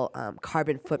actual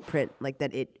carbon footprint, like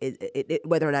that it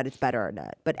whether or not it's better or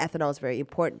not. But ethanol is very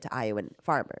important to Iowan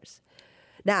farmers.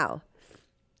 Now,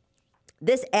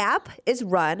 this app is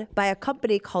run by a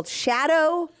company called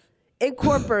Shadow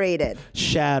Incorporated.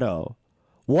 Shadow.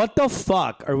 What the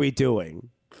fuck are we doing?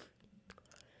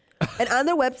 And on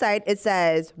their website, it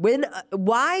says,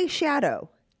 why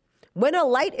Shadow? When a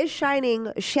light is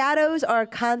shining, shadows are a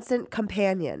constant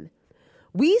companion.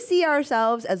 We see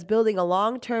ourselves as building a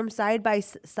long-term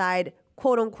side-by-side,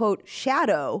 quote-unquote,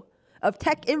 shadow of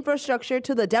tech infrastructure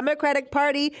to the Democratic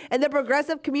Party and the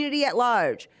progressive community at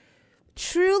large.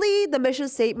 Truly the mission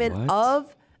statement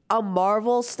of a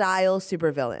Marvel-style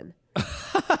supervillain.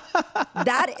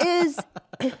 That is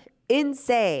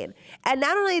insane. And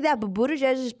not only that, but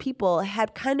Buttigieg's people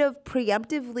had kind of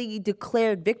preemptively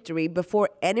declared victory before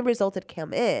any result had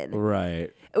come in. Right.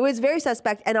 It was very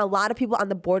suspect, and a lot of people on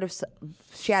the board of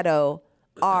Shadow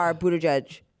are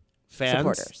Buttigieg fans?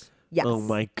 supporters. Yes. Oh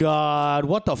my God.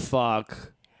 What the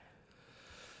fuck?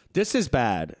 This is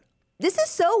bad. This is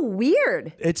so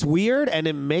weird. It's weird, and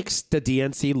it makes the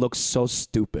DNC look so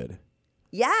stupid.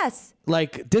 Yes.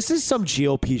 Like, this is some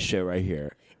GOP shit right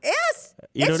here. Yes.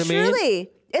 You know what I mean?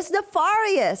 Truly. It's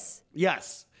nefarious.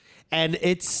 Yes. And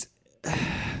it's...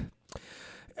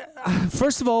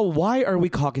 First of all, why are we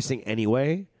caucusing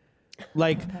anyway?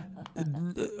 Like,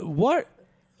 what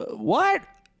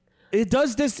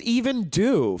does this even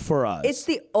do for us? It's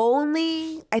the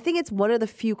only, I think it's one of the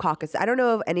few caucus. I don't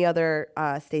know of any other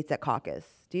states that caucus.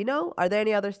 Do you know? Are there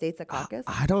any other states that caucus?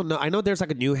 I don't know. I know there's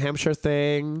like a New Hampshire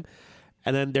thing,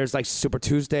 and then there's like Super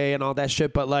Tuesday and all that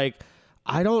shit, but like,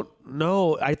 I don't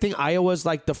know. I think Iowa's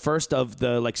like the first of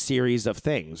the like series of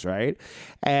things, right?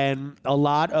 And a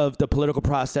lot of the political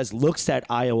process looks at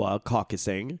Iowa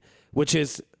caucusing, which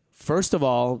is, first of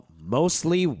all,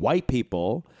 mostly white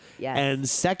people. Yes. And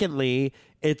secondly,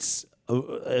 it's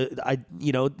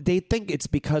they think it's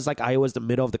because like Iowa's the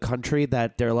middle of the country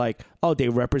that they're like, oh, they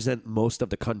represent most of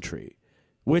the country,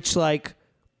 which like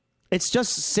it's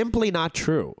just simply not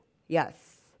true. Yes.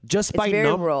 Just by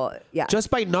rural. Yeah. Just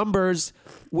by numbers,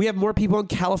 we have more people in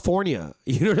California.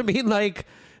 You know what I mean? Like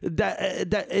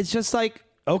that it's just like,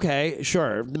 okay,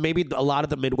 sure, maybe a lot of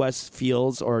the Midwest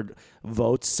feels or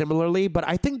votes similarly, but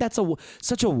I think that's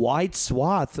such a wide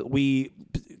swath we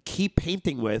keep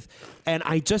painting with, and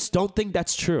I just don't think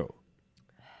that's true.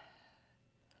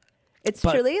 It's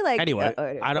But truly like anyway.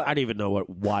 I don't even know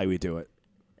why we do it.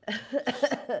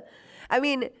 I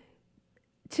mean,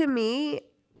 to me,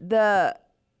 the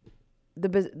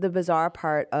bizarre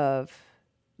part of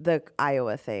the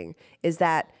Iowa thing is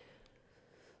that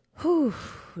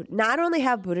not only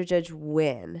have Buttigieg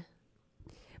win,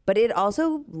 but it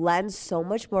also lends so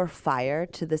much more fire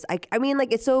to this. I mean,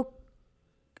 like it's so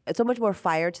much more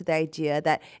fire to the idea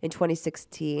that in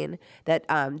 2016 that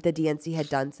the DNC had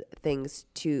done things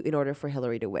in order for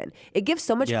Hillary to win. It gives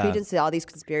so much credence to all these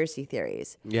conspiracy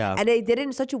theories. Yeah. And they did it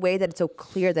in such a way that it's so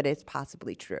clear that it's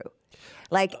possibly true.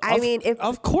 Like,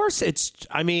 Of course it's,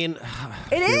 I mean...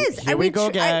 It is. Here we go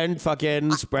again,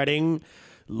 fucking spreading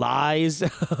lies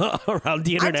around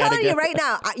the internet. I'm telling you right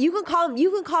now, you can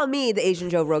call me the Asian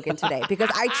Joe Rogan today, because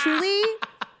I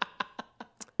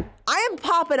am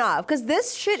popping off, because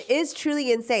this shit is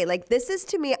truly insane. Like, this is,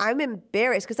 to me, I'm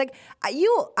embarrassed, because like I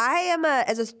am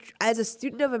as a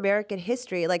student of American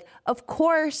history, like, of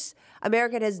course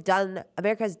America has done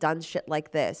shit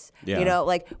like this. Yeah. You know,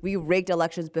 like we rigged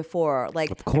elections before.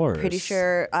 Like, Of course. I'm pretty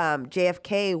sure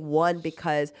JFK won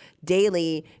because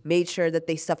Daley made sure that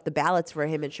they stuffed the ballots for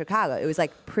him in Chicago. It was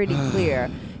like pretty clear.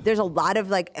 There's a lot of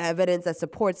like evidence that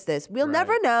supports this. We'll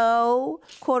never know,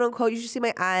 quote unquote. You should see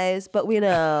my eyes, but we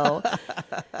know.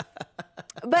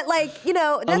 But that's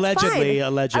Allegedly.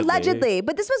 fine. Allegedly.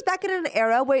 But this was back in an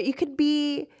era where you could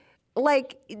be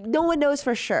like, no one knows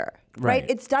for sure, right?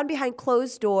 It's done behind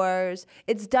closed doors.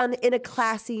 It's done in a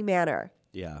classy manner.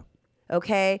 Yeah.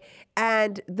 Okay.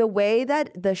 And the way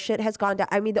that the shit has gone down,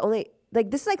 I mean,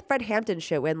 this is like Fred Hampton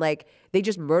shit when like they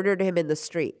just murdered him in the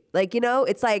street. Like,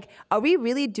 it's like, are we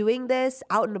really doing this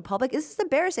out in the public? This is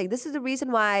embarrassing. This is the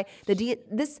reason why the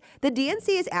DNC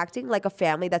is acting like a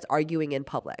family that's arguing in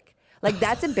public. Like,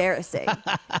 that's embarrassing.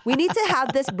 We need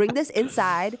to bring this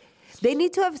inside. They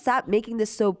need to have stopped making this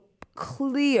so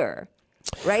clear,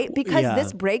 right? Because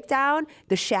this breakdown,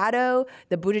 the shadow,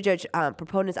 the Buttigieg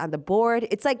proponents on the board,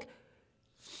 it's like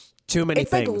too many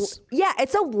things.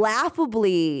 It's so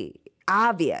laughably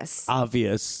obvious.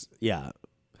 Yeah.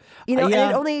 And it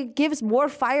only gives more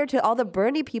fire to all the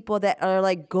Bernie people that are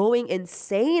like going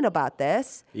insane about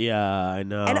this. Yeah, I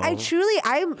know. And why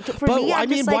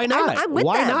not? I'm with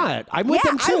Why them. not? I'm with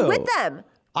them too. I'm with them.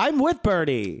 I'm with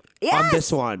Bernie on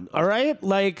this one. All right,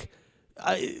 like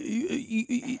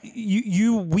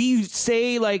we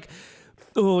say like,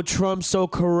 oh, Trump's so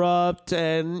corrupt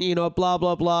and blah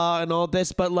blah blah and all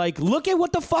this, but like, look at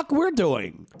what the fuck we're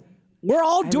doing. We're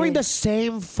all doing the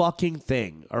same fucking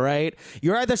thing, all right?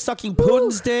 You're either sucking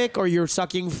Putin's dick or you're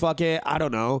sucking fucking, I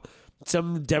don't know,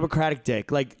 some Democratic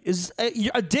dick. Like,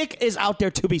 a dick is out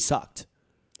there to be sucked.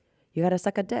 You gotta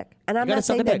suck a dick. And I'm not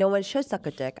saying that no one should suck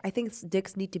a dick. I think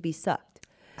dicks need to be sucked.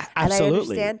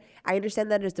 Absolutely. And I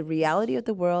understand that is the reality of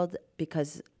the world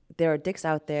because there are dicks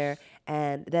out there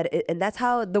and that's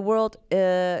how the world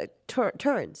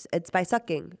turns. It's by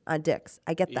sucking on dicks.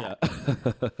 I get that.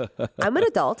 Yeah. I'm an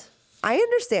adult. I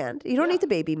understand. You don't need to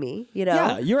baby me,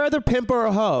 Yeah, you're either pimp or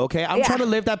a hoe, okay? I'm trying to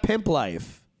live that pimp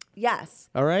life. Yes.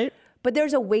 All right? But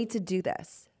there's a way to do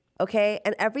this, okay?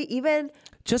 And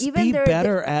Just be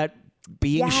better at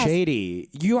being shady.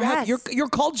 You're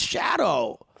called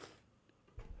Shadow.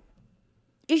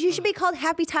 You should be called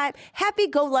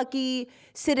happy-go-lucky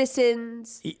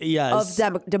citizens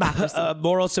of democracy.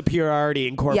 Moral Superiority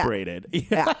Incorporated.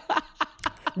 Yeah.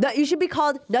 No, you should be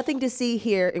called Nothing to See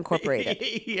Here Incorporated.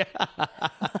 Nothing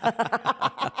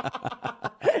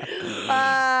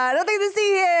to see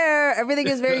here. Everything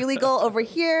is very legal over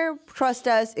here. Trust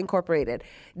us, Incorporated.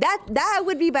 That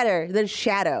would be better than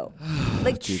Shadow.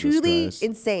 Like, truly Christ.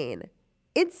 insane.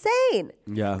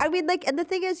 Yeah. I mean, like, and the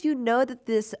thing is,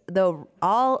 that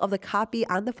all of the copy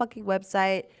on the fucking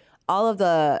website, all of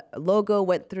the logo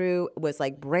went through, was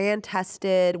like brand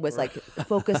tested, was like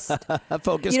focused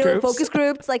focus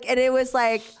groups, like, and it was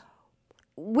like,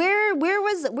 where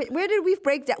did we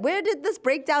break down? Where did this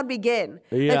breakdown begin?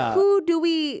 Yeah. Like, who do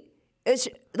we? Has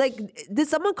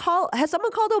someone called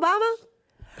Obama?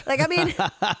 Like, I mean,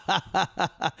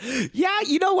 yeah,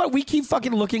 you know what? We keep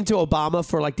fucking looking to Obama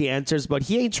for like the answers, but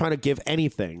he ain't trying to give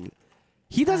anything.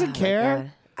 He doesn't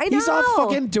care. I know. He's all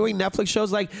fucking doing Netflix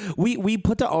shows. Like, we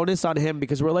put the onus on him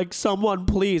because we're like, someone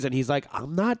please. And he's like,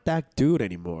 I'm not that dude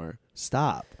anymore.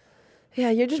 Stop. Yeah,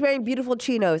 you're just wearing beautiful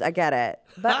chinos. I get it.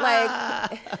 But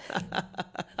like,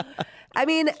 I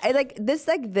mean, this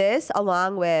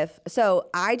along with, so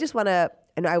I just want to,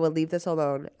 and I will leave this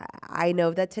alone. I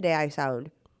know that today I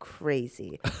sound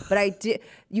crazy, but I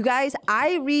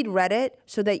read Reddit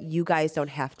so that you guys don't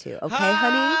have to. Okay,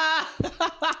 honey?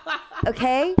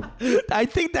 Okay? I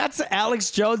think that's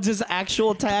Alex Jones's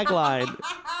actual tagline.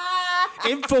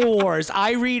 InfoWars.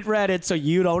 I read Reddit so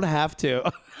you don't have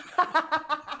to.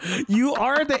 You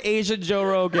are the Asian Joe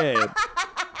Rogan.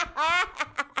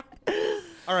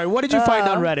 All right, what did you find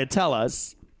on Reddit? Tell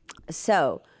us.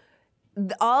 So,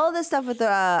 all the stuff with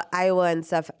the Iowa and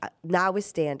stuff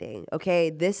notwithstanding,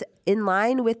 okay, this in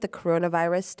line with the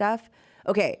coronavirus stuff.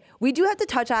 Okay, we do have to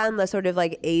touch on the sort of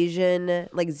like Asian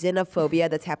like xenophobia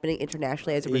that's happening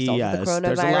internationally as a result of the coronavirus.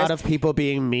 There's a lot of people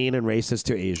being mean and racist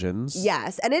to Asians.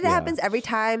 Yes, and it happens every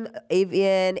time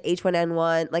avian,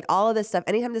 H1N1, like all of this stuff.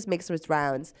 Anytime this makes its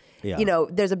rounds,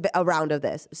 there's a round of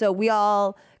this. So we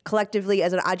all collectively,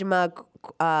 as an Ajima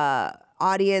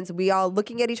audience, we all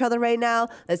looking at each other right now.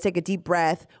 Let's take a deep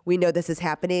breath. We know this is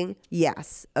happening.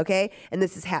 Yes. Okay. And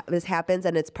this happens,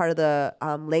 and it's part of the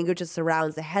language that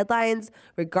surrounds the headlines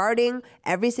regarding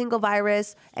every single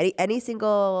virus, any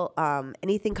single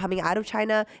anything coming out of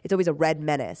China. It's always a red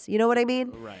menace. You know what I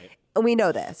mean? Right. And we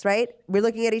know this, right? We're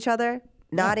looking at each other,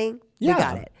 nodding. Yeah. We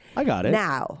got it. I got it.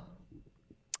 Now,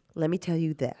 Let me tell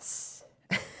you this.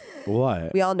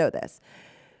 What? We all know this.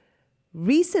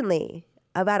 Recently,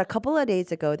 about a couple of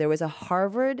days ago, there was a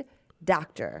Harvard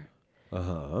doctor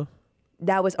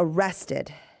that was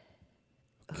arrested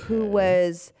who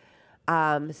was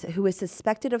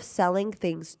suspected of selling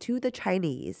things to the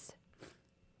Chinese.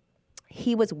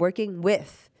 He was working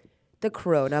with the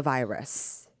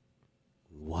coronavirus.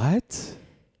 What?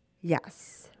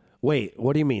 Yes. Wait,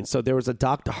 what do you mean? So there was a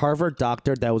Harvard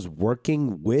doctor that was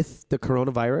working with the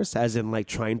coronavirus, as in like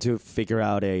trying to figure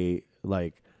out a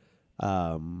like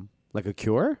a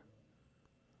cure?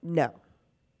 No.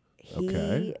 He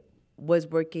Okay. was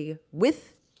working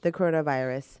with the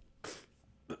coronavirus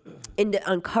into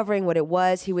uncovering what it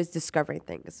was. He was discovering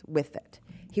things with it.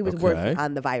 He was working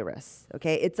on the virus.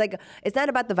 Okay. It's like, it's not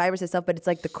about the virus itself, but it's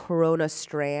like the corona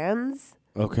strands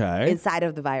inside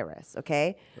of the virus.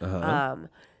 Okay. Why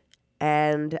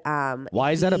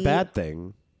is that a bad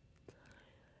thing?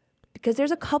 Because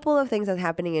there's a couple of things that's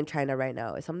happening in China right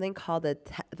now. It's something called the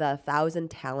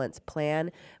 1,000 Talents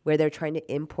Plan, where they're trying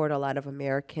to import a lot of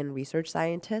American research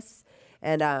scientists.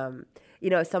 And,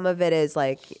 some of it is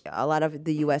like a lot of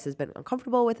the U.S. has been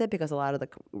uncomfortable with it because a lot of the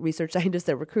research scientists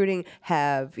they're recruiting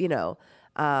have,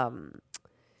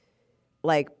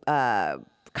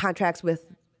 contracts with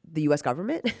the U.S.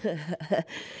 government.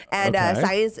 And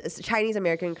Chinese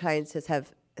American scientists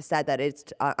have said that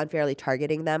it's unfairly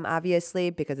targeting them, obviously,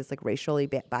 because it's like racially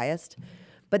biased.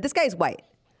 But this guy's white.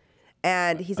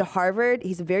 And he's a Harvard.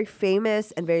 He's a very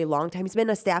famous and very long time. He's been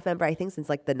a staff member, I think, since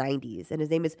like the 90s. And his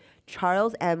name is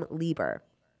Charles M. Lieber.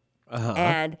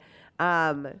 And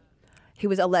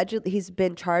he's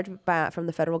been charged from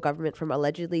the federal government from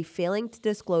allegedly failing to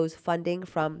disclose funding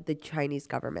from the Chinese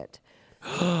government.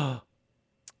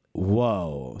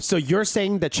 Whoa. So you're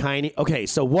saying the Chinese... Okay,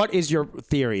 so what is your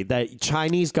theory? That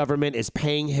Chinese government is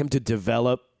paying him to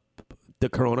develop the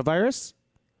coronavirus?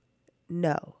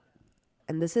 No.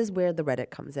 And this is where the Reddit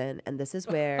comes in. And this is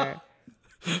where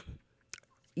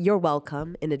you're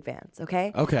welcome in advance,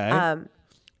 okay? Okay.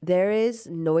 There is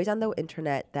noise on the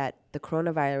internet that the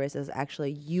coronavirus is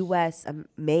actually U.S.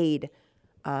 made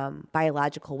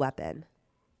biological weapon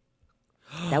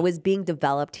that was being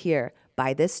developed here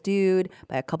by this dude,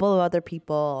 by a couple of other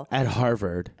people. At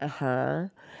Harvard. And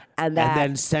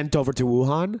then sent over to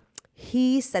Wuhan?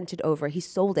 He sent it over. He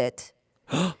sold it.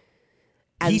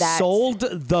 He sold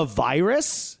the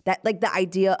virus? That like the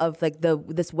idea of like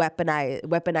this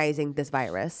weaponizing this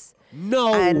virus.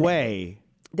 No way.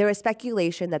 There was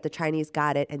speculation that the Chinese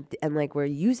got it and like were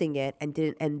using it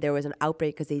and there was an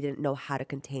outbreak because they didn't know how to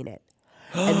contain it.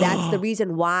 And that's the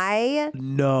reason why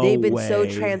they've been so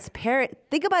transparent.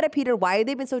 Think about it, Peter. Why have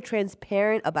they been so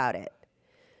transparent about it?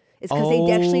 It's because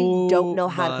they actually don't know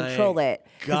how to control it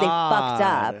because they fucked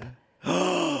up.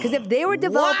 Because if they were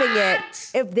developing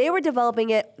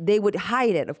it, they would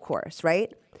hide it, of course,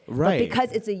 right? Right. But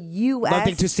because it's a U.S.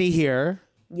 Nothing to see here.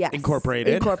 Yes.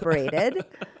 Incorporated.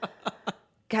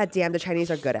 God damn, the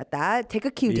Chinese are good at that. Take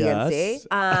a cue, DNC.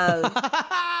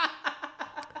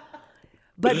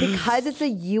 But because it's a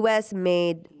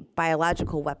U.S.-made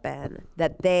biological weapon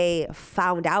that they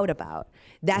found out about,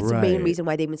 that's the main reason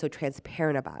why they've been so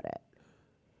transparent about it.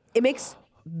 It makes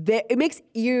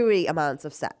eerie amounts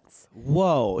of sense.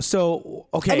 Whoa. So,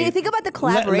 okay. I mean, think about the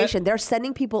collaboration. They're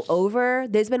sending people over.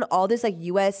 There's been all this like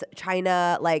U.S.,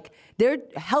 China, like they're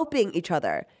helping each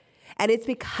other. And it's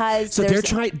because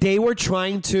they were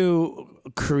trying to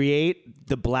create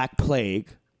the Black Plague,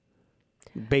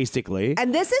 basically.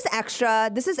 And this is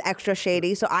extra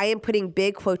shady. So I am putting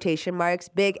big quotation marks,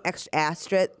 big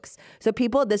asterisks. So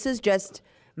people, this is just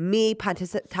me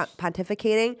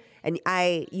pontificating, and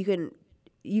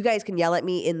you guys can yell at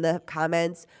me in the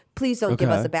comments. Please don't give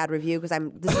us a bad review because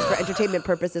this is for entertainment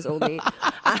purposes only.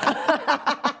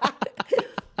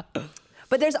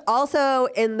 But there's also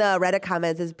in the Reddit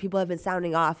comments, as people have been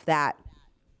sounding off that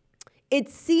it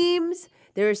seems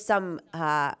there's some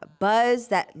buzz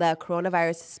that the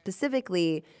coronavirus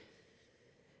specifically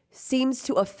seems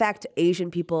to affect Asian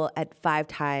people at 5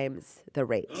 times the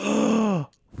rate.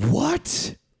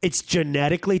 What? It's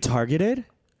genetically targeted?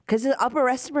 Because it's an upper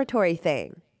respiratory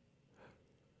thing.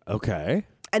 Okay.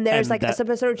 And there's some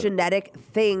sort of genetic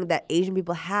thing that Asian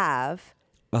people have.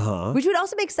 Which would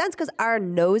also make sense because our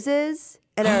noses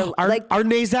and our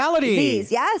nasality.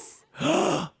 These, yes.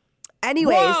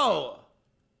 Anyways. Whoa.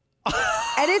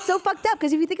 And it's so fucked up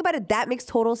because if you think about it, that makes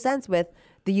total sense with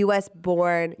the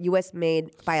U.S.-born,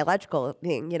 U.S.-made biological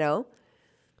thing,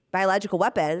 biological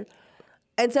weapon.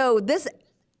 And so this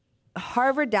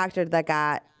Harvard doctor that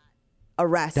got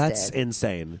arrested. That's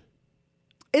insane.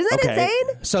 Isn't that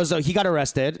insane? So he got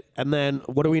arrested, and then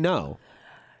what do we know?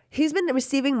 He's been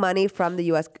receiving money from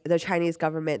the Chinese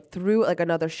government through like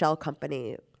another shell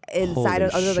company inside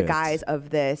Holy under the shit. guise of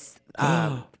this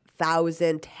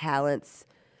 1,000 talents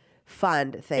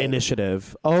fund thing.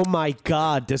 Initiative. Oh my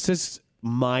God, this is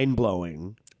mind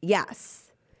blowing.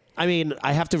 Yes. I mean,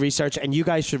 I have to research, and you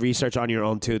guys should research on your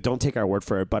own too. Don't take our word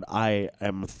for it, but I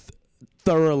am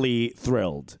thoroughly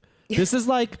thrilled. This is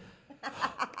like,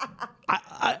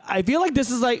 I feel like this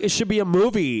is like, it should be a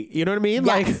movie. You know what I mean?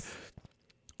 Yes. Like,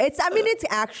 It's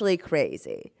actually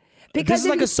crazy. this Because is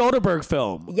like a Soderbergh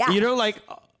film. Yes. You know, like,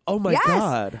 oh my yes,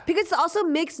 God. because it also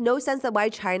makes no sense that why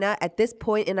China at this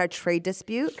point in our trade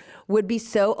dispute would be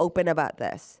so open about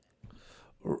this.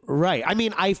 Right. I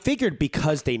mean, I figured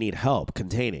because they need help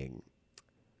containing.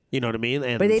 You know what I mean?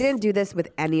 And But they didn't do this with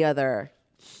any of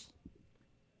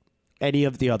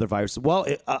the other viruses. Well,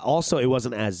 also it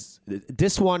wasn't as.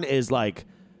 This one is like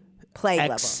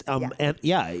plague X. level. And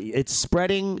yeah, it's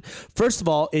spreading. First of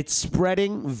all, it's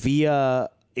spreading via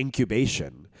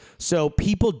incubation, so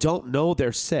people don't know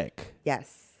they're sick.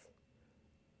 Yes.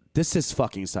 This is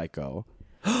fucking psycho.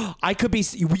 I could be.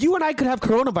 You and I could have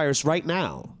coronavirus right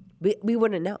now. We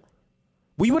wouldn't know.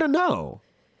 We wouldn't know.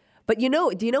 But do you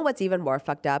know what's even more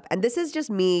fucked up? And this is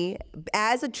just me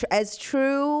as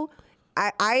true.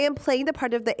 I am playing the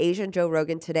part of the Asian Joe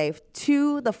Rogan today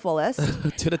to the fullest.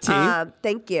 To the T.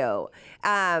 Thank you.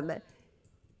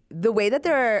 The way that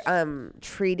they're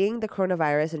treating the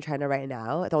coronavirus in China right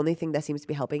now, the only thing that seems to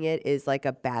be helping it is like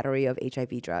a battery of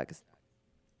HIV drugs.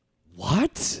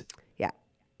 What? Yeah.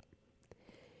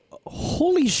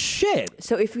 Holy shit.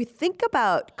 So if you think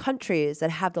about countries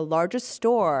that have the largest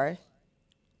store,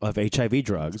 Of HIV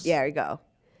drugs. there you go,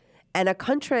 and a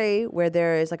country where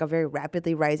there is like a very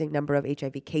rapidly rising number of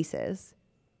HIV cases,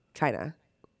 China.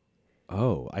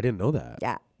 Oh, I didn't know that.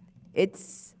 Yeah,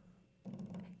 it's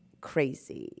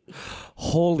crazy.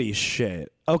 Holy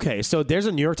shit. Okay, so there's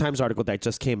a New York Times article that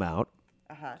just came out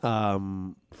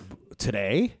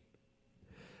today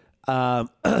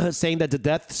saying that the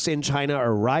deaths in China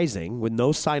are rising with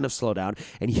no sign of slowdown.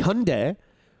 And Hyundai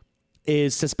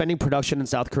is suspending production in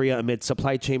South Korea amid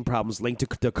supply chain problems linked to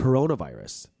the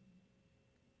coronavirus.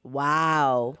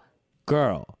 Wow.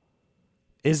 Girl,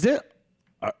 is this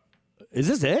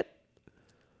it?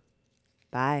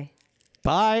 Bye.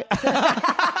 Bye.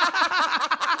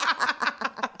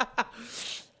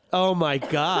 Oh my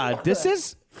God, this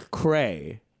is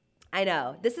cray. I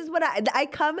know. This is what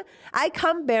I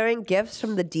come bearing gifts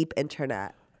from the deep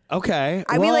internet. Okay.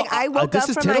 I mean, like I woke this up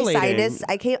is from my titillating.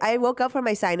 sinus. I woke up from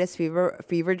my sinus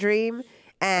fever dream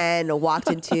and walked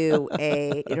into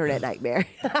a internet nightmare.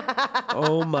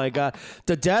 Oh my God,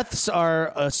 the deaths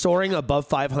are soaring above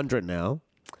 500 now.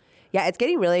 Yeah, it's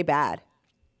getting really bad.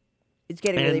 It's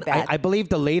getting really bad. I believe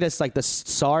the latest, like the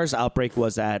SARS outbreak,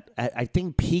 was I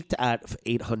think peaked at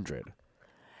 800.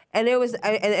 and it was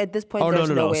and at this point. Oh there's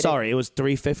no! way Sorry, it was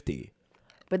 350.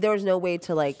 but there was no way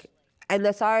to like. And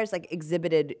the SARS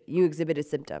exhibited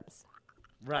symptoms.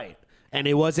 Right, and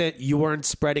it wasn't. You weren't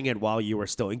spreading it while you were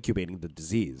still incubating the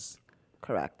disease.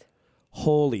 Correct.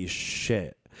 Holy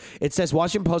shit! It says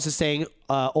Washington Post is saying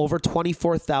over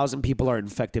 24,000 people are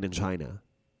infected in China.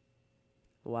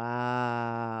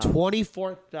 Wow.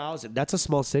 24,000. That's a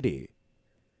small city.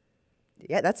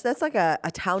 Yeah, that's like a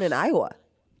town in Iowa.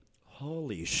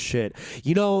 Holy shit.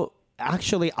 You know,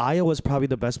 actually, Iowa's probably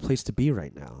the best place to be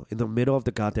right now, in the middle of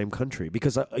the goddamn country.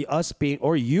 Because us being,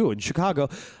 or you in Chicago,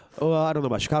 well, I don't know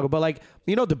about Chicago, but like,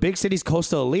 you know, the big cities,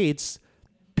 coastal elites,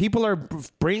 people are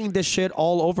bringing this shit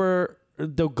all over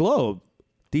the globe.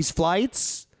 These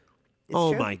flights.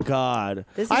 Oh true. my God.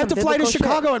 This is I have to some fly to biblical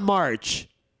Chicago shit. in March.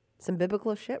 Some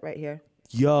biblical shit right here.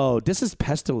 Yo, this is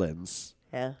pestilence.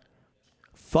 Yeah.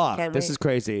 Fuck, Can't this wait. is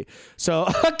crazy. So,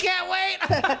 I can't wait.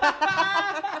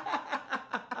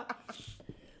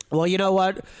 Well, you know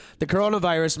what? The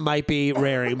coronavirus might be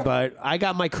raring, but I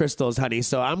got my crystals, honey,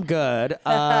 so I'm good.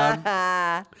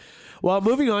 Well,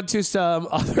 moving on to some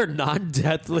other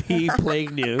non-deathly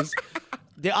plague news.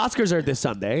 The Oscars are this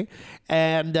Sunday.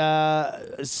 And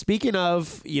speaking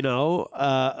of, you know,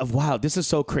 wow, this is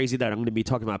so crazy that I'm going to be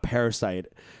talking about Parasite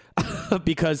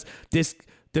because this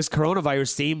coronavirus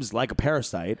seems like a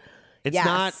parasite. It's Yes.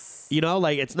 not, you know,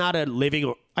 like it's not a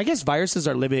living, I guess viruses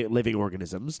are living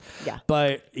organisms. Yeah.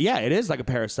 But yeah, it is like a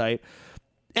parasite.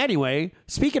 Anyway,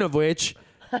 speaking of which,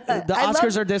 the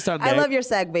Oscars are this Sunday. I love your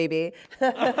seg, baby.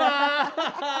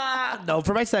 No,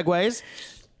 for my segues.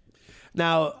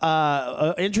 Now,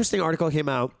 an interesting article came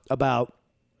out about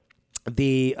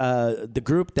the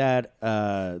group that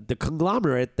the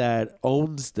conglomerate that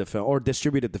owns the film or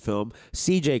distributed the film,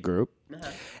 CJ Group.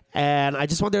 And I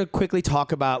just wanted to quickly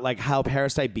talk about like how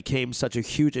Parasite became such a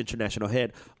huge international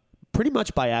hit. pretty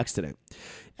much by accident.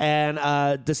 And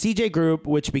the CJ Group,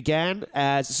 which began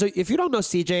as, so if you don't know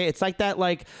CJ, it's like that,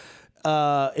 like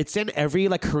it's in every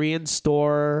like Korean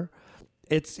store.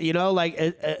 It's, you know, like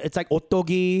it's like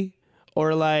Ottogi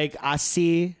or like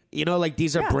Asi. You know, like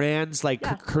these are brands, like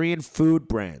Korean food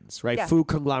brands, right? Yeah. Food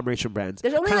conglomeration brands.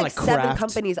 There's only Kinda like 7 Kraft.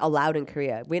 companies allowed in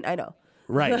Korea. I know.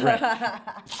 Right.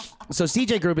 So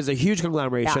CJ Group is a huge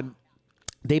conglomeration.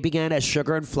 They began as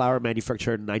sugar and flour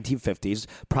manufacturer in the 1950s,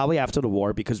 probably after the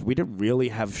war, because we didn't really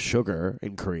have sugar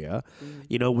in Korea.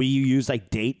 You know, we use like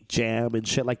date jam and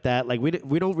shit like that. Like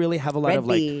we don't really have a lot of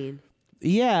like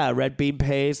red bean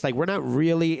paste. Like we're not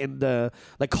really in the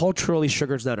like culturally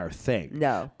sugar's not our thing.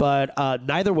 No. But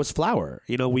neither was flour.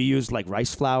 You know, we used like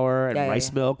rice flour and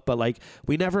rice milk, but like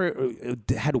we never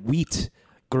had wheat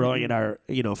growing in our,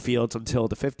 you know, fields until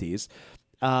the 50s.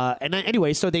 And then,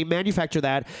 anyway, so they manufacture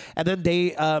that, and then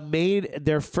they made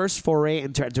their first foray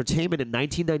into entertainment in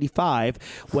 1995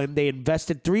 when they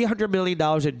invested $300 million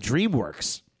in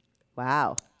DreamWorks.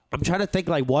 Wow. I'm trying to think,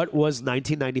 like, what was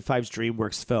 1995's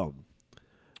DreamWorks film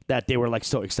that they were like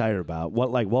so excited about? What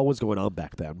was going on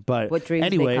back then? But What dreams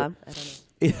anyway, may come? I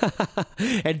don't know.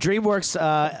 and DreamWorks,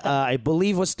 I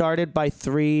believe, was started by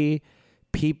 3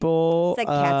 people. It's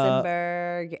like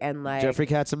Katzenberg and like Jeffrey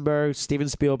Katzenberg, Steven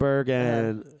Spielberg,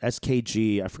 and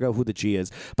SKG. I forgot who the G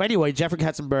is. But anyway, Jeffrey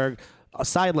Katzenberg,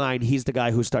 sideline, he's the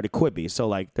guy who started Quibi. So,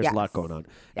 like, there's a lot going on.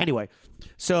 Anyway,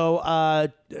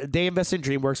 so they invested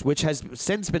in DreamWorks, which has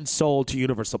since been sold to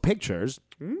Universal Pictures.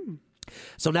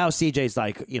 So now CJ's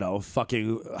like, you know,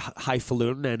 fucking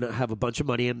highfalutin and have a bunch of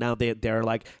money, and now they're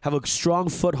like have a strong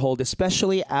foothold,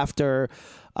 especially after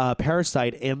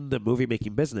Parasite in the movie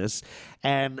making business.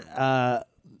 And I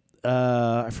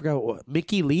forgot what,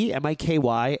 Mickey Lee,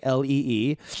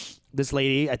 MIKYLEE. This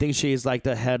lady, I think she's like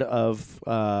the head of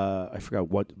I forgot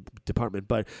what department,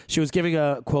 but she was giving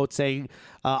a quote saying,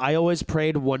 "I always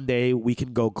prayed one day we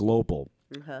can go global."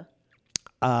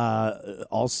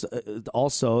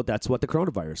 Also, that's what the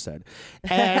coronavirus said,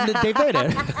 and they made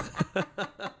it.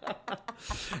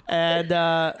 And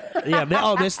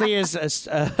Miss Lee is a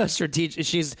strategic.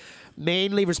 She's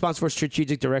mainly responsible for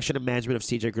strategic direction and management of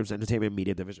CJ Group's entertainment and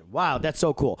media division. Wow, that's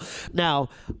so cool. Now,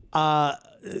 the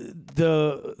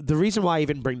reason why I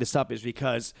even bring this up is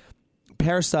because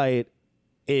Parasite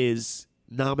is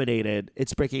nominated.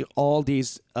 It's breaking all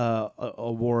these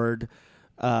award.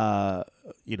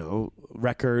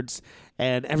 Records,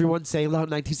 and everyone's saying, "Oh,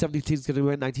 1917 is going to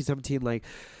win." 1917, like,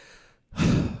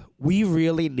 we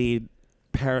really need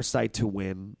Parasite to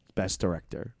win Best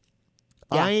Director.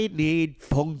 Yeah. I need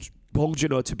Bong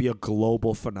Joon-ho to be a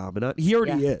global phenomenon. He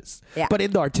already is, Yeah. but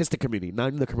in the artistic community,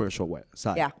 not in the commercial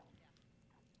side. Yeah.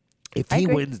 If he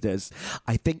wins this,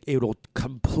 I think it'll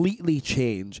completely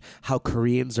change how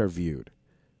Koreans are viewed.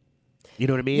 You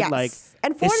know what I mean? Yes. Like,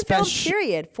 and foreign film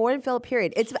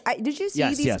period. It's did you see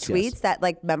these tweets that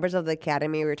like members of the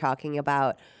Academy were talking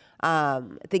about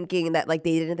thinking that like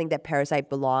they didn't think that Parasite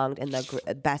belonged in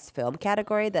the best film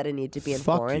category, that it needed to be in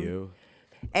foreign. Fuck you.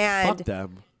 And Fuck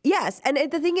them. Yes, and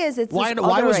the thing is, it's Why this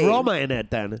was othering. Roma in it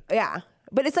then? Yeah,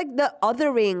 but it's like the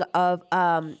othering of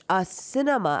a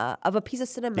cinema, of a piece of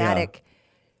cinematic.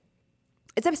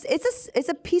 Yeah. It's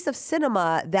a piece of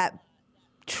cinema that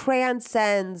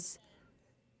transcends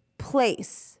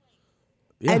place.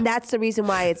 Yeah. And that's the reason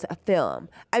why it's a film.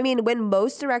 I mean, when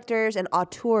most directors and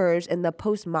auteurs in the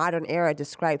postmodern era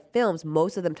describe films,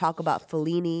 most of them talk about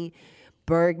Fellini,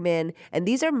 Bergman, and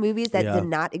these are movies that did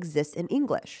not exist in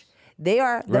English. They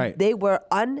are they were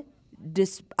undeniably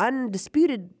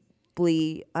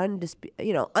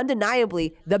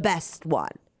the best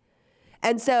one.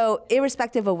 And so,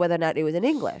 irrespective of whether or not it was in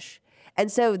English.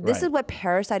 And so, this is what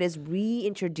Parasite is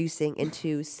reintroducing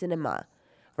into cinema.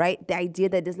 Right? The idea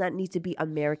that it does not need to be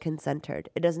American-centered.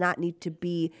 It does not need to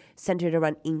be centered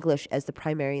around English as the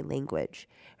primary language.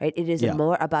 Right? It is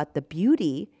more about the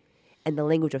beauty and the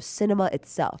language of cinema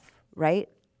itself. Right?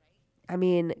 I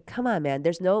mean, come on, man.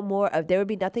 There would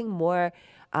be nothing more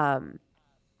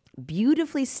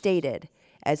beautifully stated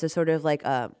as a sort of like,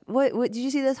 what did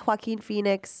you see this Joaquin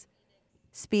Phoenix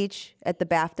speech at the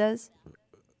BAFTAs?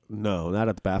 No, not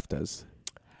at the BAFTAs.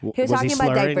 He was talking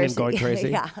about diversity. And going crazy?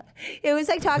 Yeah. It was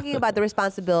like talking about the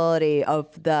responsibility of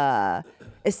the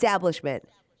establishment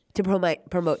to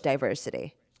promote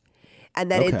diversity. And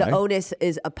that the onus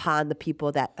is upon the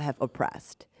people that have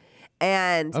oppressed.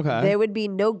 And there would be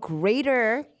no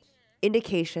greater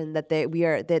indication that the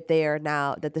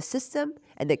system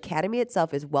and the Academy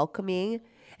itself is welcoming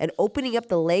and opening up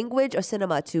the language of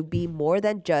cinema to be more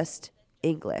than just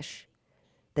English.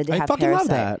 Than to have fucking Parasite. love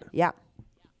that. Yeah.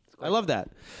 I love that.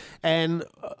 And,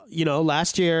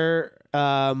 last year,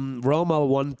 Roma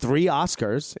won 3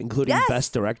 Oscars, including Yes.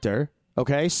 Best Director.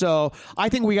 Okay, so I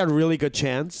think we got a really good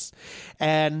chance.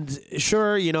 And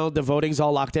sure, the voting's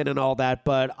all locked in and all that,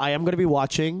 but I am going to be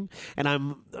watching, and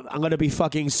I'm going to be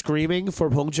fucking screaming for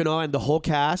Bong Joon-ho and the whole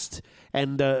cast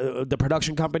and the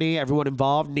production company, everyone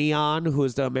involved, Neon, who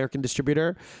is the American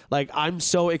distributor. Like, I'm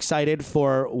so excited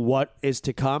for what is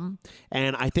to come,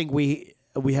 and I think we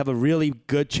have a really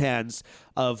good chance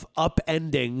of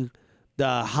upending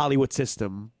the Hollywood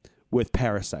system with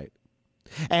Parasite.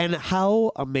 And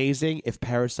how amazing if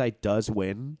Parasite does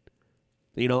win,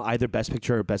 either Best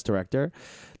Picture or Best Director,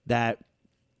 that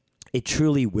it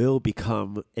truly will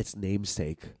become its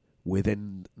namesake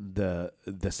within the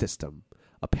system.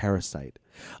 A parasite,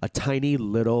 a tiny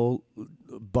little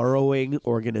burrowing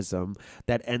organism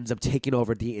that ends up taking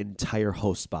over the entire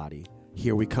host body.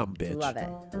 Here we come, bitch. Love it.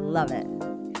 Love it.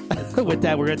 With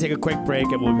that, we're going to take a quick break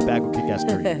and we'll be back with Kick-Ass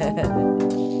Korean.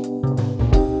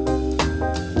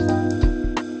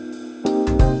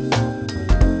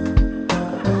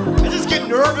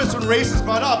 Nervous when race is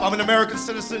brought up. I'm an American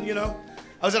citizen, I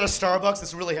was at a Starbucks.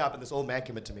 This really happened. This old man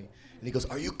came up to me, and he goes,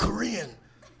 "Are you Korean?"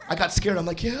 I got scared. I'm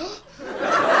like, "Yeah."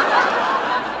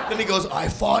 Then he goes, "I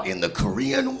fought in the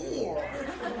Korean War."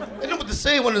 I didn't know what to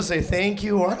say. I wanted to say thank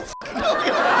you, or I don't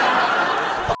fucking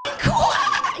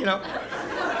know. Fucking cool,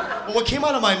 But what came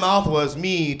out of my mouth was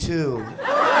me too.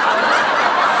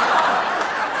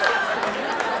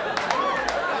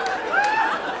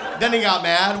 Then he got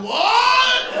mad. What?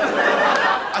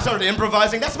 I started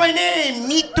improvising. That's my name.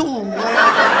 Me too.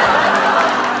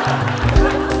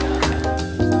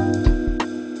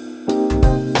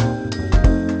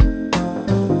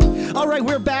 All right,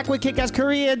 we're back with Kick-Ass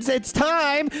Koreans. It's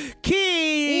time.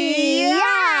 Yeah.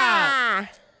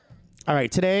 All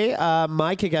right, today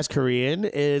my Kick-Ass Korean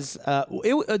is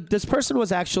this person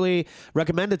was actually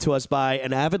recommended to us by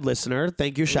an avid listener.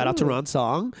 Thank you. Shout out to Ron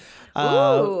Song.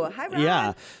 Hi, Ron.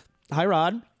 Yeah. Hi,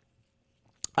 Ron.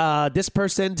 This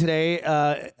person today,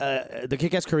 the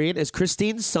Kick-Ass Korean, is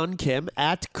Christine Sun Kim,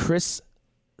 at Chris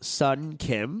Sun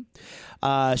Kim.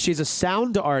 She's a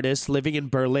sound artist living in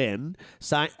Berlin,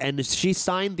 and she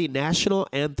signed the national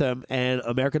anthem and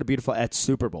America the Beautiful at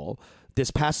Super Bowl, this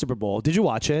past Super Bowl. Did you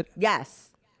watch it?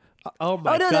 Yes. Oh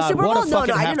my no, God! the Super Bowl? What a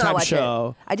fucking I did not halftime watch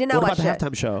show! it. I did not what watch about it. the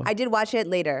halftime show? I did watch it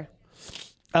later.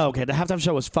 Oh, okay, the halftime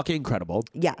show was fucking incredible.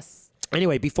 Yes.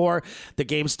 Anyway, before the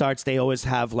game starts, they always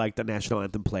have like the national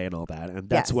anthem play and all that, and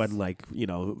that's Yes. when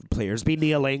players be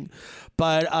kneeling.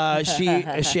 But she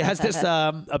has this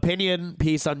opinion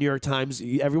piece on New York Times.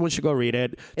 Everyone should go read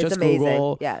it. It's Just amazing.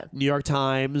 Google Yeah. New York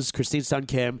Times, Christine Sun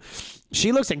Kim.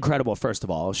 She looks incredible. First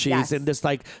of all, she's Yes. in this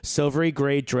like silvery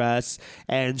gray dress,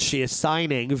 and she is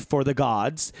signing for the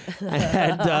gods,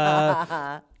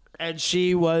 and. And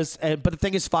she was, but the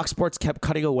thing is, Fox Sports kept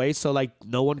cutting away, so like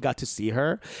no one got to see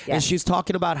her. And Yes. she's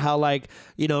talking about how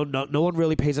no one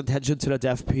really pays attention to the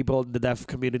deaf people in the deaf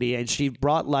community, and she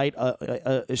brought light.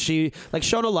 She like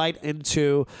shone a light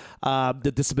into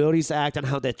the Disabilities Act and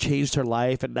how that changed her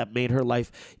life and that made her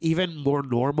life even more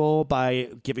normal by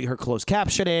giving her closed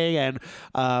captioning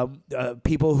and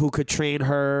people who could train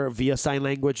her via sign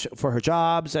language for her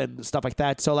jobs and stuff like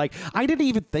that. So like I didn't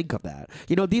even think of that.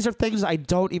 These are things I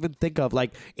don't even think of,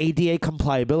 like ADA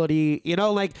compliability.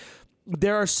 Like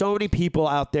there are so many people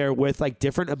out there with like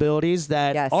different abilities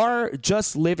that Yes. are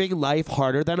just living life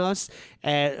harder than us,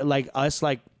 and like us,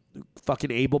 like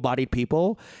fucking able-bodied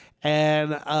people.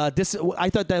 And I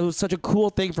thought that was such a cool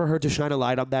thing for her to shine a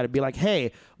light on that and be like,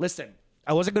 hey, listen,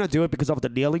 I wasn't going to do it because of the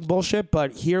kneeling bullshit,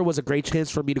 but here was a great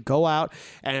chance for me to go out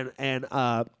and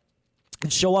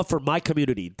show up for my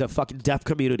community, the fucking deaf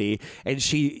community, and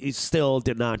she still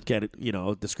did not get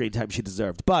the screen time she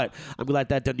deserved. But I'm glad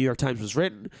that the New York Times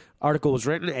article was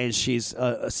written, and she's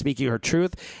speaking her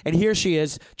truth. And here she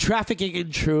is, trafficking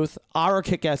in truth. Our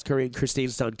Kick-Ass Korean, Christine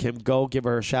Sun Kim. Go give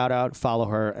her a shout out, follow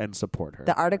her, and support her.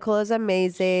 The article is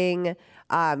amazing.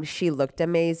 She looked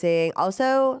amazing.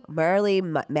 Also, Marley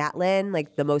Matlin,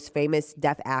 like the most famous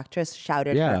deaf actress,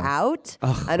 shouted her out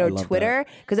on her Twitter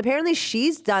because apparently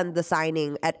she's done the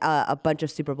signing at a bunch of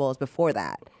Super Bowls before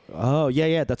that. Oh,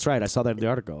 yeah, that's right. I saw that in the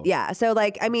article. Yeah, so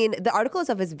like, I mean, the article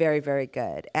itself is very, very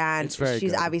good. And It's very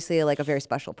she's good. obviously like a very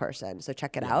special person. So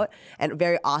check it out. And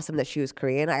very awesome that she was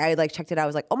Korean. I like checked it out. I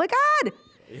was like, oh my God.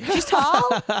 She's tall.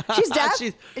 She's deaf.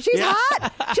 She's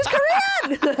hot. She's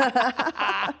Korean.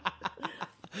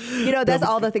 That's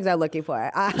all the things I'm looking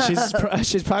for.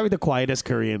 She's probably the quietest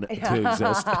Korean to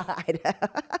exist.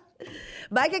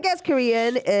 My Kick-Ass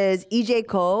Korean is EJ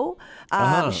Ko.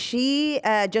 She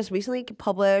just recently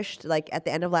published, like at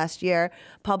the end of last year,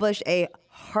 published a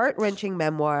heart-wrenching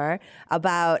memoir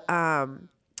about.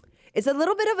 it's a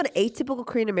little bit of an atypical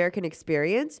Korean American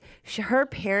experience. Her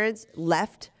parents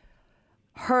left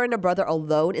her and her brother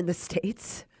alone in the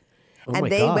States. Oh and my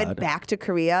they God. went back to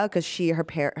Korea because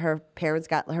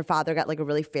her father got like a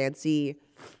really fancy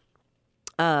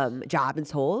job in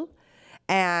Seoul,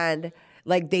 and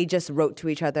like they just wrote to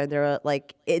each other, and they're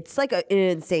like, it's like an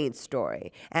insane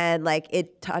story, and like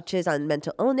it touches on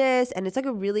mental illness, and it's like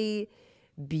a really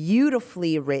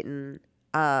beautifully written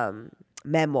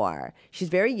memoir. She's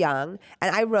very young,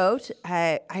 and I wrote.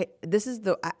 I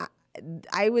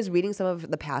was reading some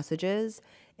of the passages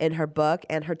in her book,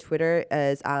 and her Twitter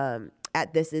is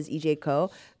at This Is EJ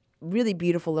Co. Really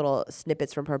beautiful little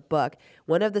snippets from her book.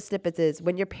 One of the snippets is,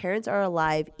 when your parents are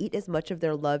alive, eat as much of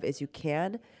their love as you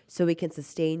can so we can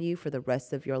sustain you for the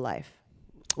rest of your life.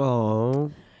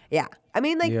 Oh. Yeah. I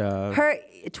mean, like, Yeah. her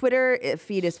Twitter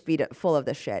feed is full of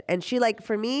this shit. And she, like,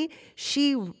 for me,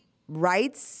 she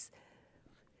writes,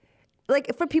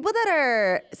 like, for people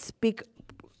that speak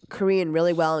Korean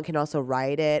really well and can also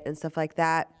write it and stuff like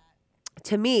that,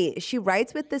 to me, she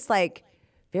writes with this, like,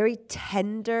 very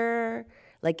tender,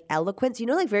 like, eloquence. You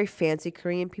know, like, very fancy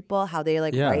Korean people, how they,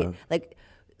 like, write,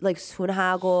 like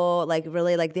sunhago, like,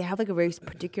 really, like, they have, like, a very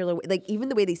particular way. Like, even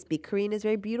the way they speak Korean is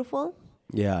very beautiful.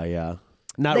 Yeah.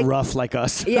 Not Like, rough like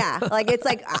us. Yeah, like it's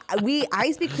like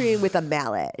I speak Korean with a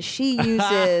mallet. She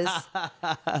uses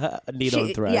A needle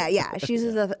and thread. Yeah, she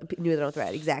uses a needle and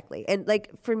thread, exactly. And like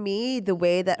for me, the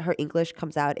way that her English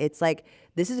comes out, it's like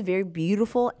this is a very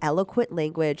beautiful, eloquent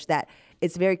language that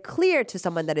it's very clear to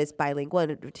someone that is bilingual.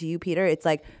 And to you, Peter, it's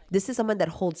like this is someone that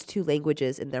holds two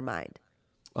languages in their mind.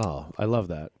 Oh, I love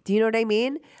that. Do you know what I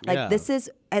mean? Like Yeah. this is,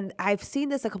 and I've seen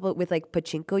this a couple with like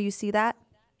pachinko. You see that?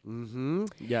 Yeah,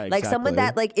 exactly. Like someone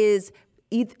that like is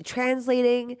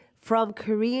translating from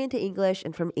Korean to English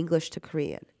and from English to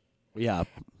Korean. Yeah.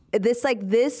 This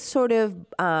sort of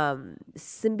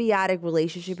symbiotic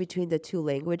relationship between the two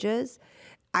languages.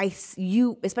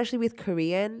 Especially with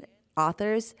Korean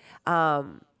authors,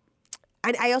 and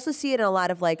I also see it in a lot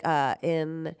of like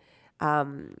in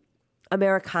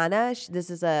Americana.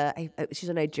 She's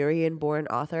a Nigerian-born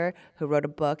author who wrote a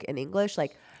book in English.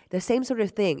 Like the same sort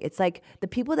of thing. It's like the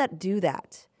people that do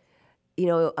that, you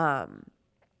know,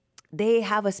 they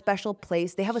have a special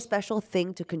place. They have a special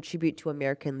thing to contribute to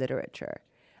American literature,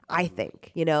 I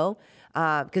think, you know,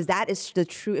 because that is the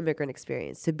true immigrant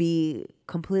experience, to be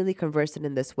completely conversant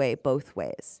in this way, both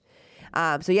ways.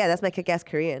 So yeah, that's my kick-ass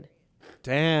Korean.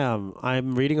 Damn.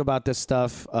 I'm reading about this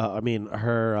stuff.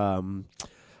 Her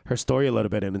story a little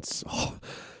bit, and it's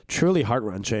truly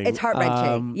heart-wrenching. It's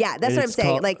heart-wrenching. Yeah, that's what I'm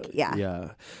saying. Yeah.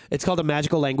 It's called The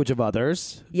Magical Language of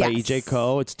Others by Yes. EJ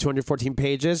Co. It's 214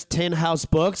 pages. Tin House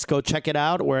Books. Go check it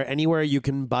out anywhere you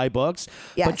can buy books.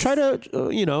 Yes. But try to,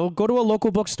 go to a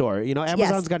local bookstore. You know,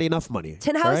 Amazon's got enough money.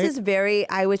 Tin House right? is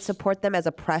I would support them as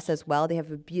a press as well. They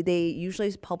they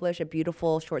usually publish a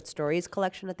beautiful short stories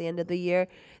collection at the end of the year.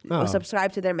 Oh.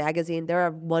 Subscribe to their magazine. They're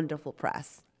a wonderful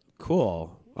press.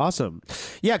 Cool. Awesome.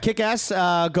 Yeah, kick-ass.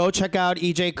 Go check out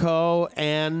EJ Co.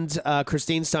 and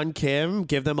Christine's son, Kim.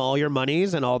 Give them all your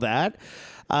monies and all that.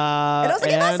 And also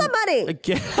give us some money.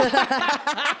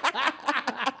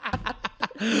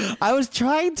 I was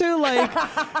trying to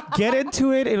get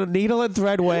into it in a needle and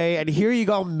thread way, and here you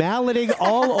go malleting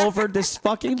all over this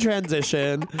fucking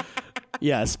transition.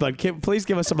 Yes, but Kim, please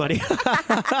give us some money.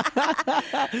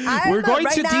 We're going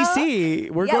to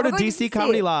DC. We're going to DC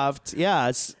Comedy Loft.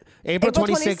 Yes, April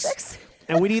 26th.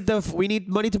 And we need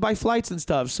money to buy flights and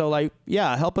stuff. So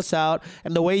help us out.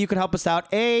 And the way you can help us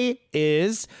out,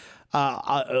 is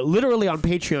literally on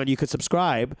Patreon. You could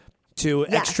subscribe to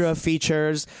extra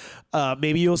features.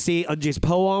 Maybe you'll see Unji's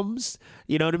poems.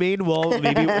 You know what I mean? Well,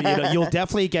 maybe you'll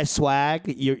definitely get swag.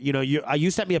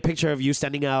 You sent me a picture of you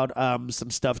sending out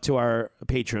some stuff to our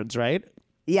patrons, right?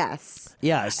 Yes.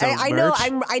 Yeah. So I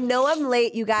know I'm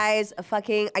late, you guys.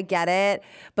 I get it.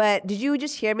 But did you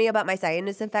just hear me about my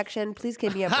sinus infection? Please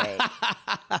give me a break.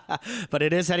 But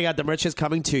it is heading out. The merch is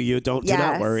coming to you. Do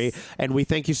not worry. And we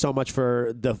thank you so much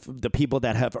for the people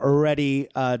that have already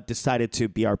decided to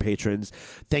be our patrons.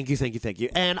 Thank you.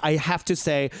 And I have to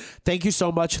say, thank you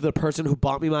so much to the person who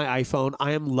bought me my iPhone.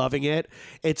 I am loving it.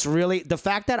 It's really the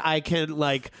fact that I can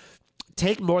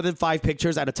take more than 5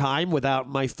 pictures at a time without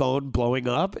my phone blowing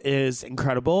up is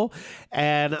incredible.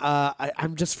 And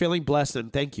I'm just feeling blessed,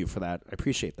 and thank you for that. I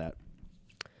appreciate that.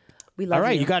 We love All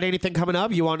right, you. you got anything coming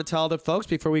up you want to tell the folks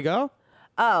before we go?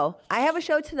 Oh, I have a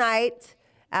show tonight.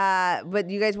 But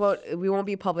you guys we won't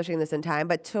be publishing this in time.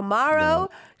 But tomorrow,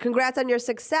 congrats on your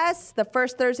success. The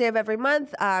first Thursday of every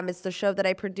month. It's the show that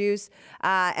I produce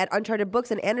at Uncharted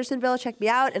Books in Andersonville. Check me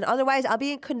out. And otherwise, I'll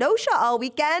be in Kenosha all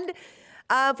weekend.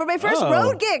 For my first Oh.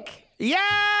 road gig.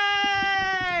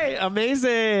 Yay!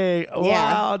 Amazing.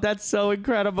 Wow, that's so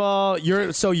incredible.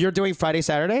 You're doing Friday,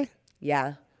 Saturday?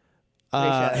 Yeah. 3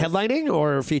 shows. Headlining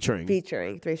or featuring?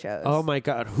 Featuring 3 shows. Oh my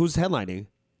God. Who's headlining?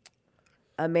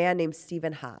 A man named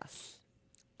Stephen Haas.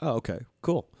 Oh, okay.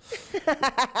 Cool.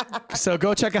 So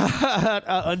go check out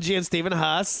Unji and Stephen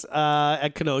Haas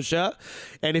at Kenosha.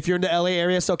 And if you're in the LA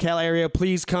area, SoCal area,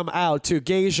 please come out to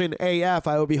Gasian AF.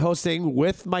 I will be hosting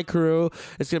with my crew.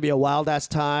 It's going to be a wild ass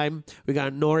time. We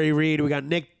got Nori Reed. We got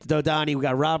Nick Dodani. We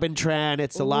got Robin Tran.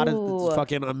 It's a lot of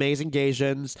fucking amazing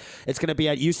Gasians. It's going to be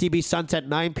at UCB Sunset,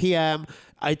 9 p.m.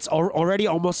 It's already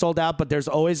almost sold out, but there's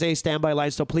always a standby line.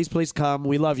 So please come.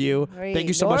 We love you. Thank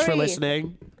you so much for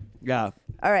listening. Yeah.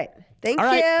 All right. Thank All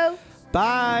right. you.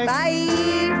 Bye. Bye.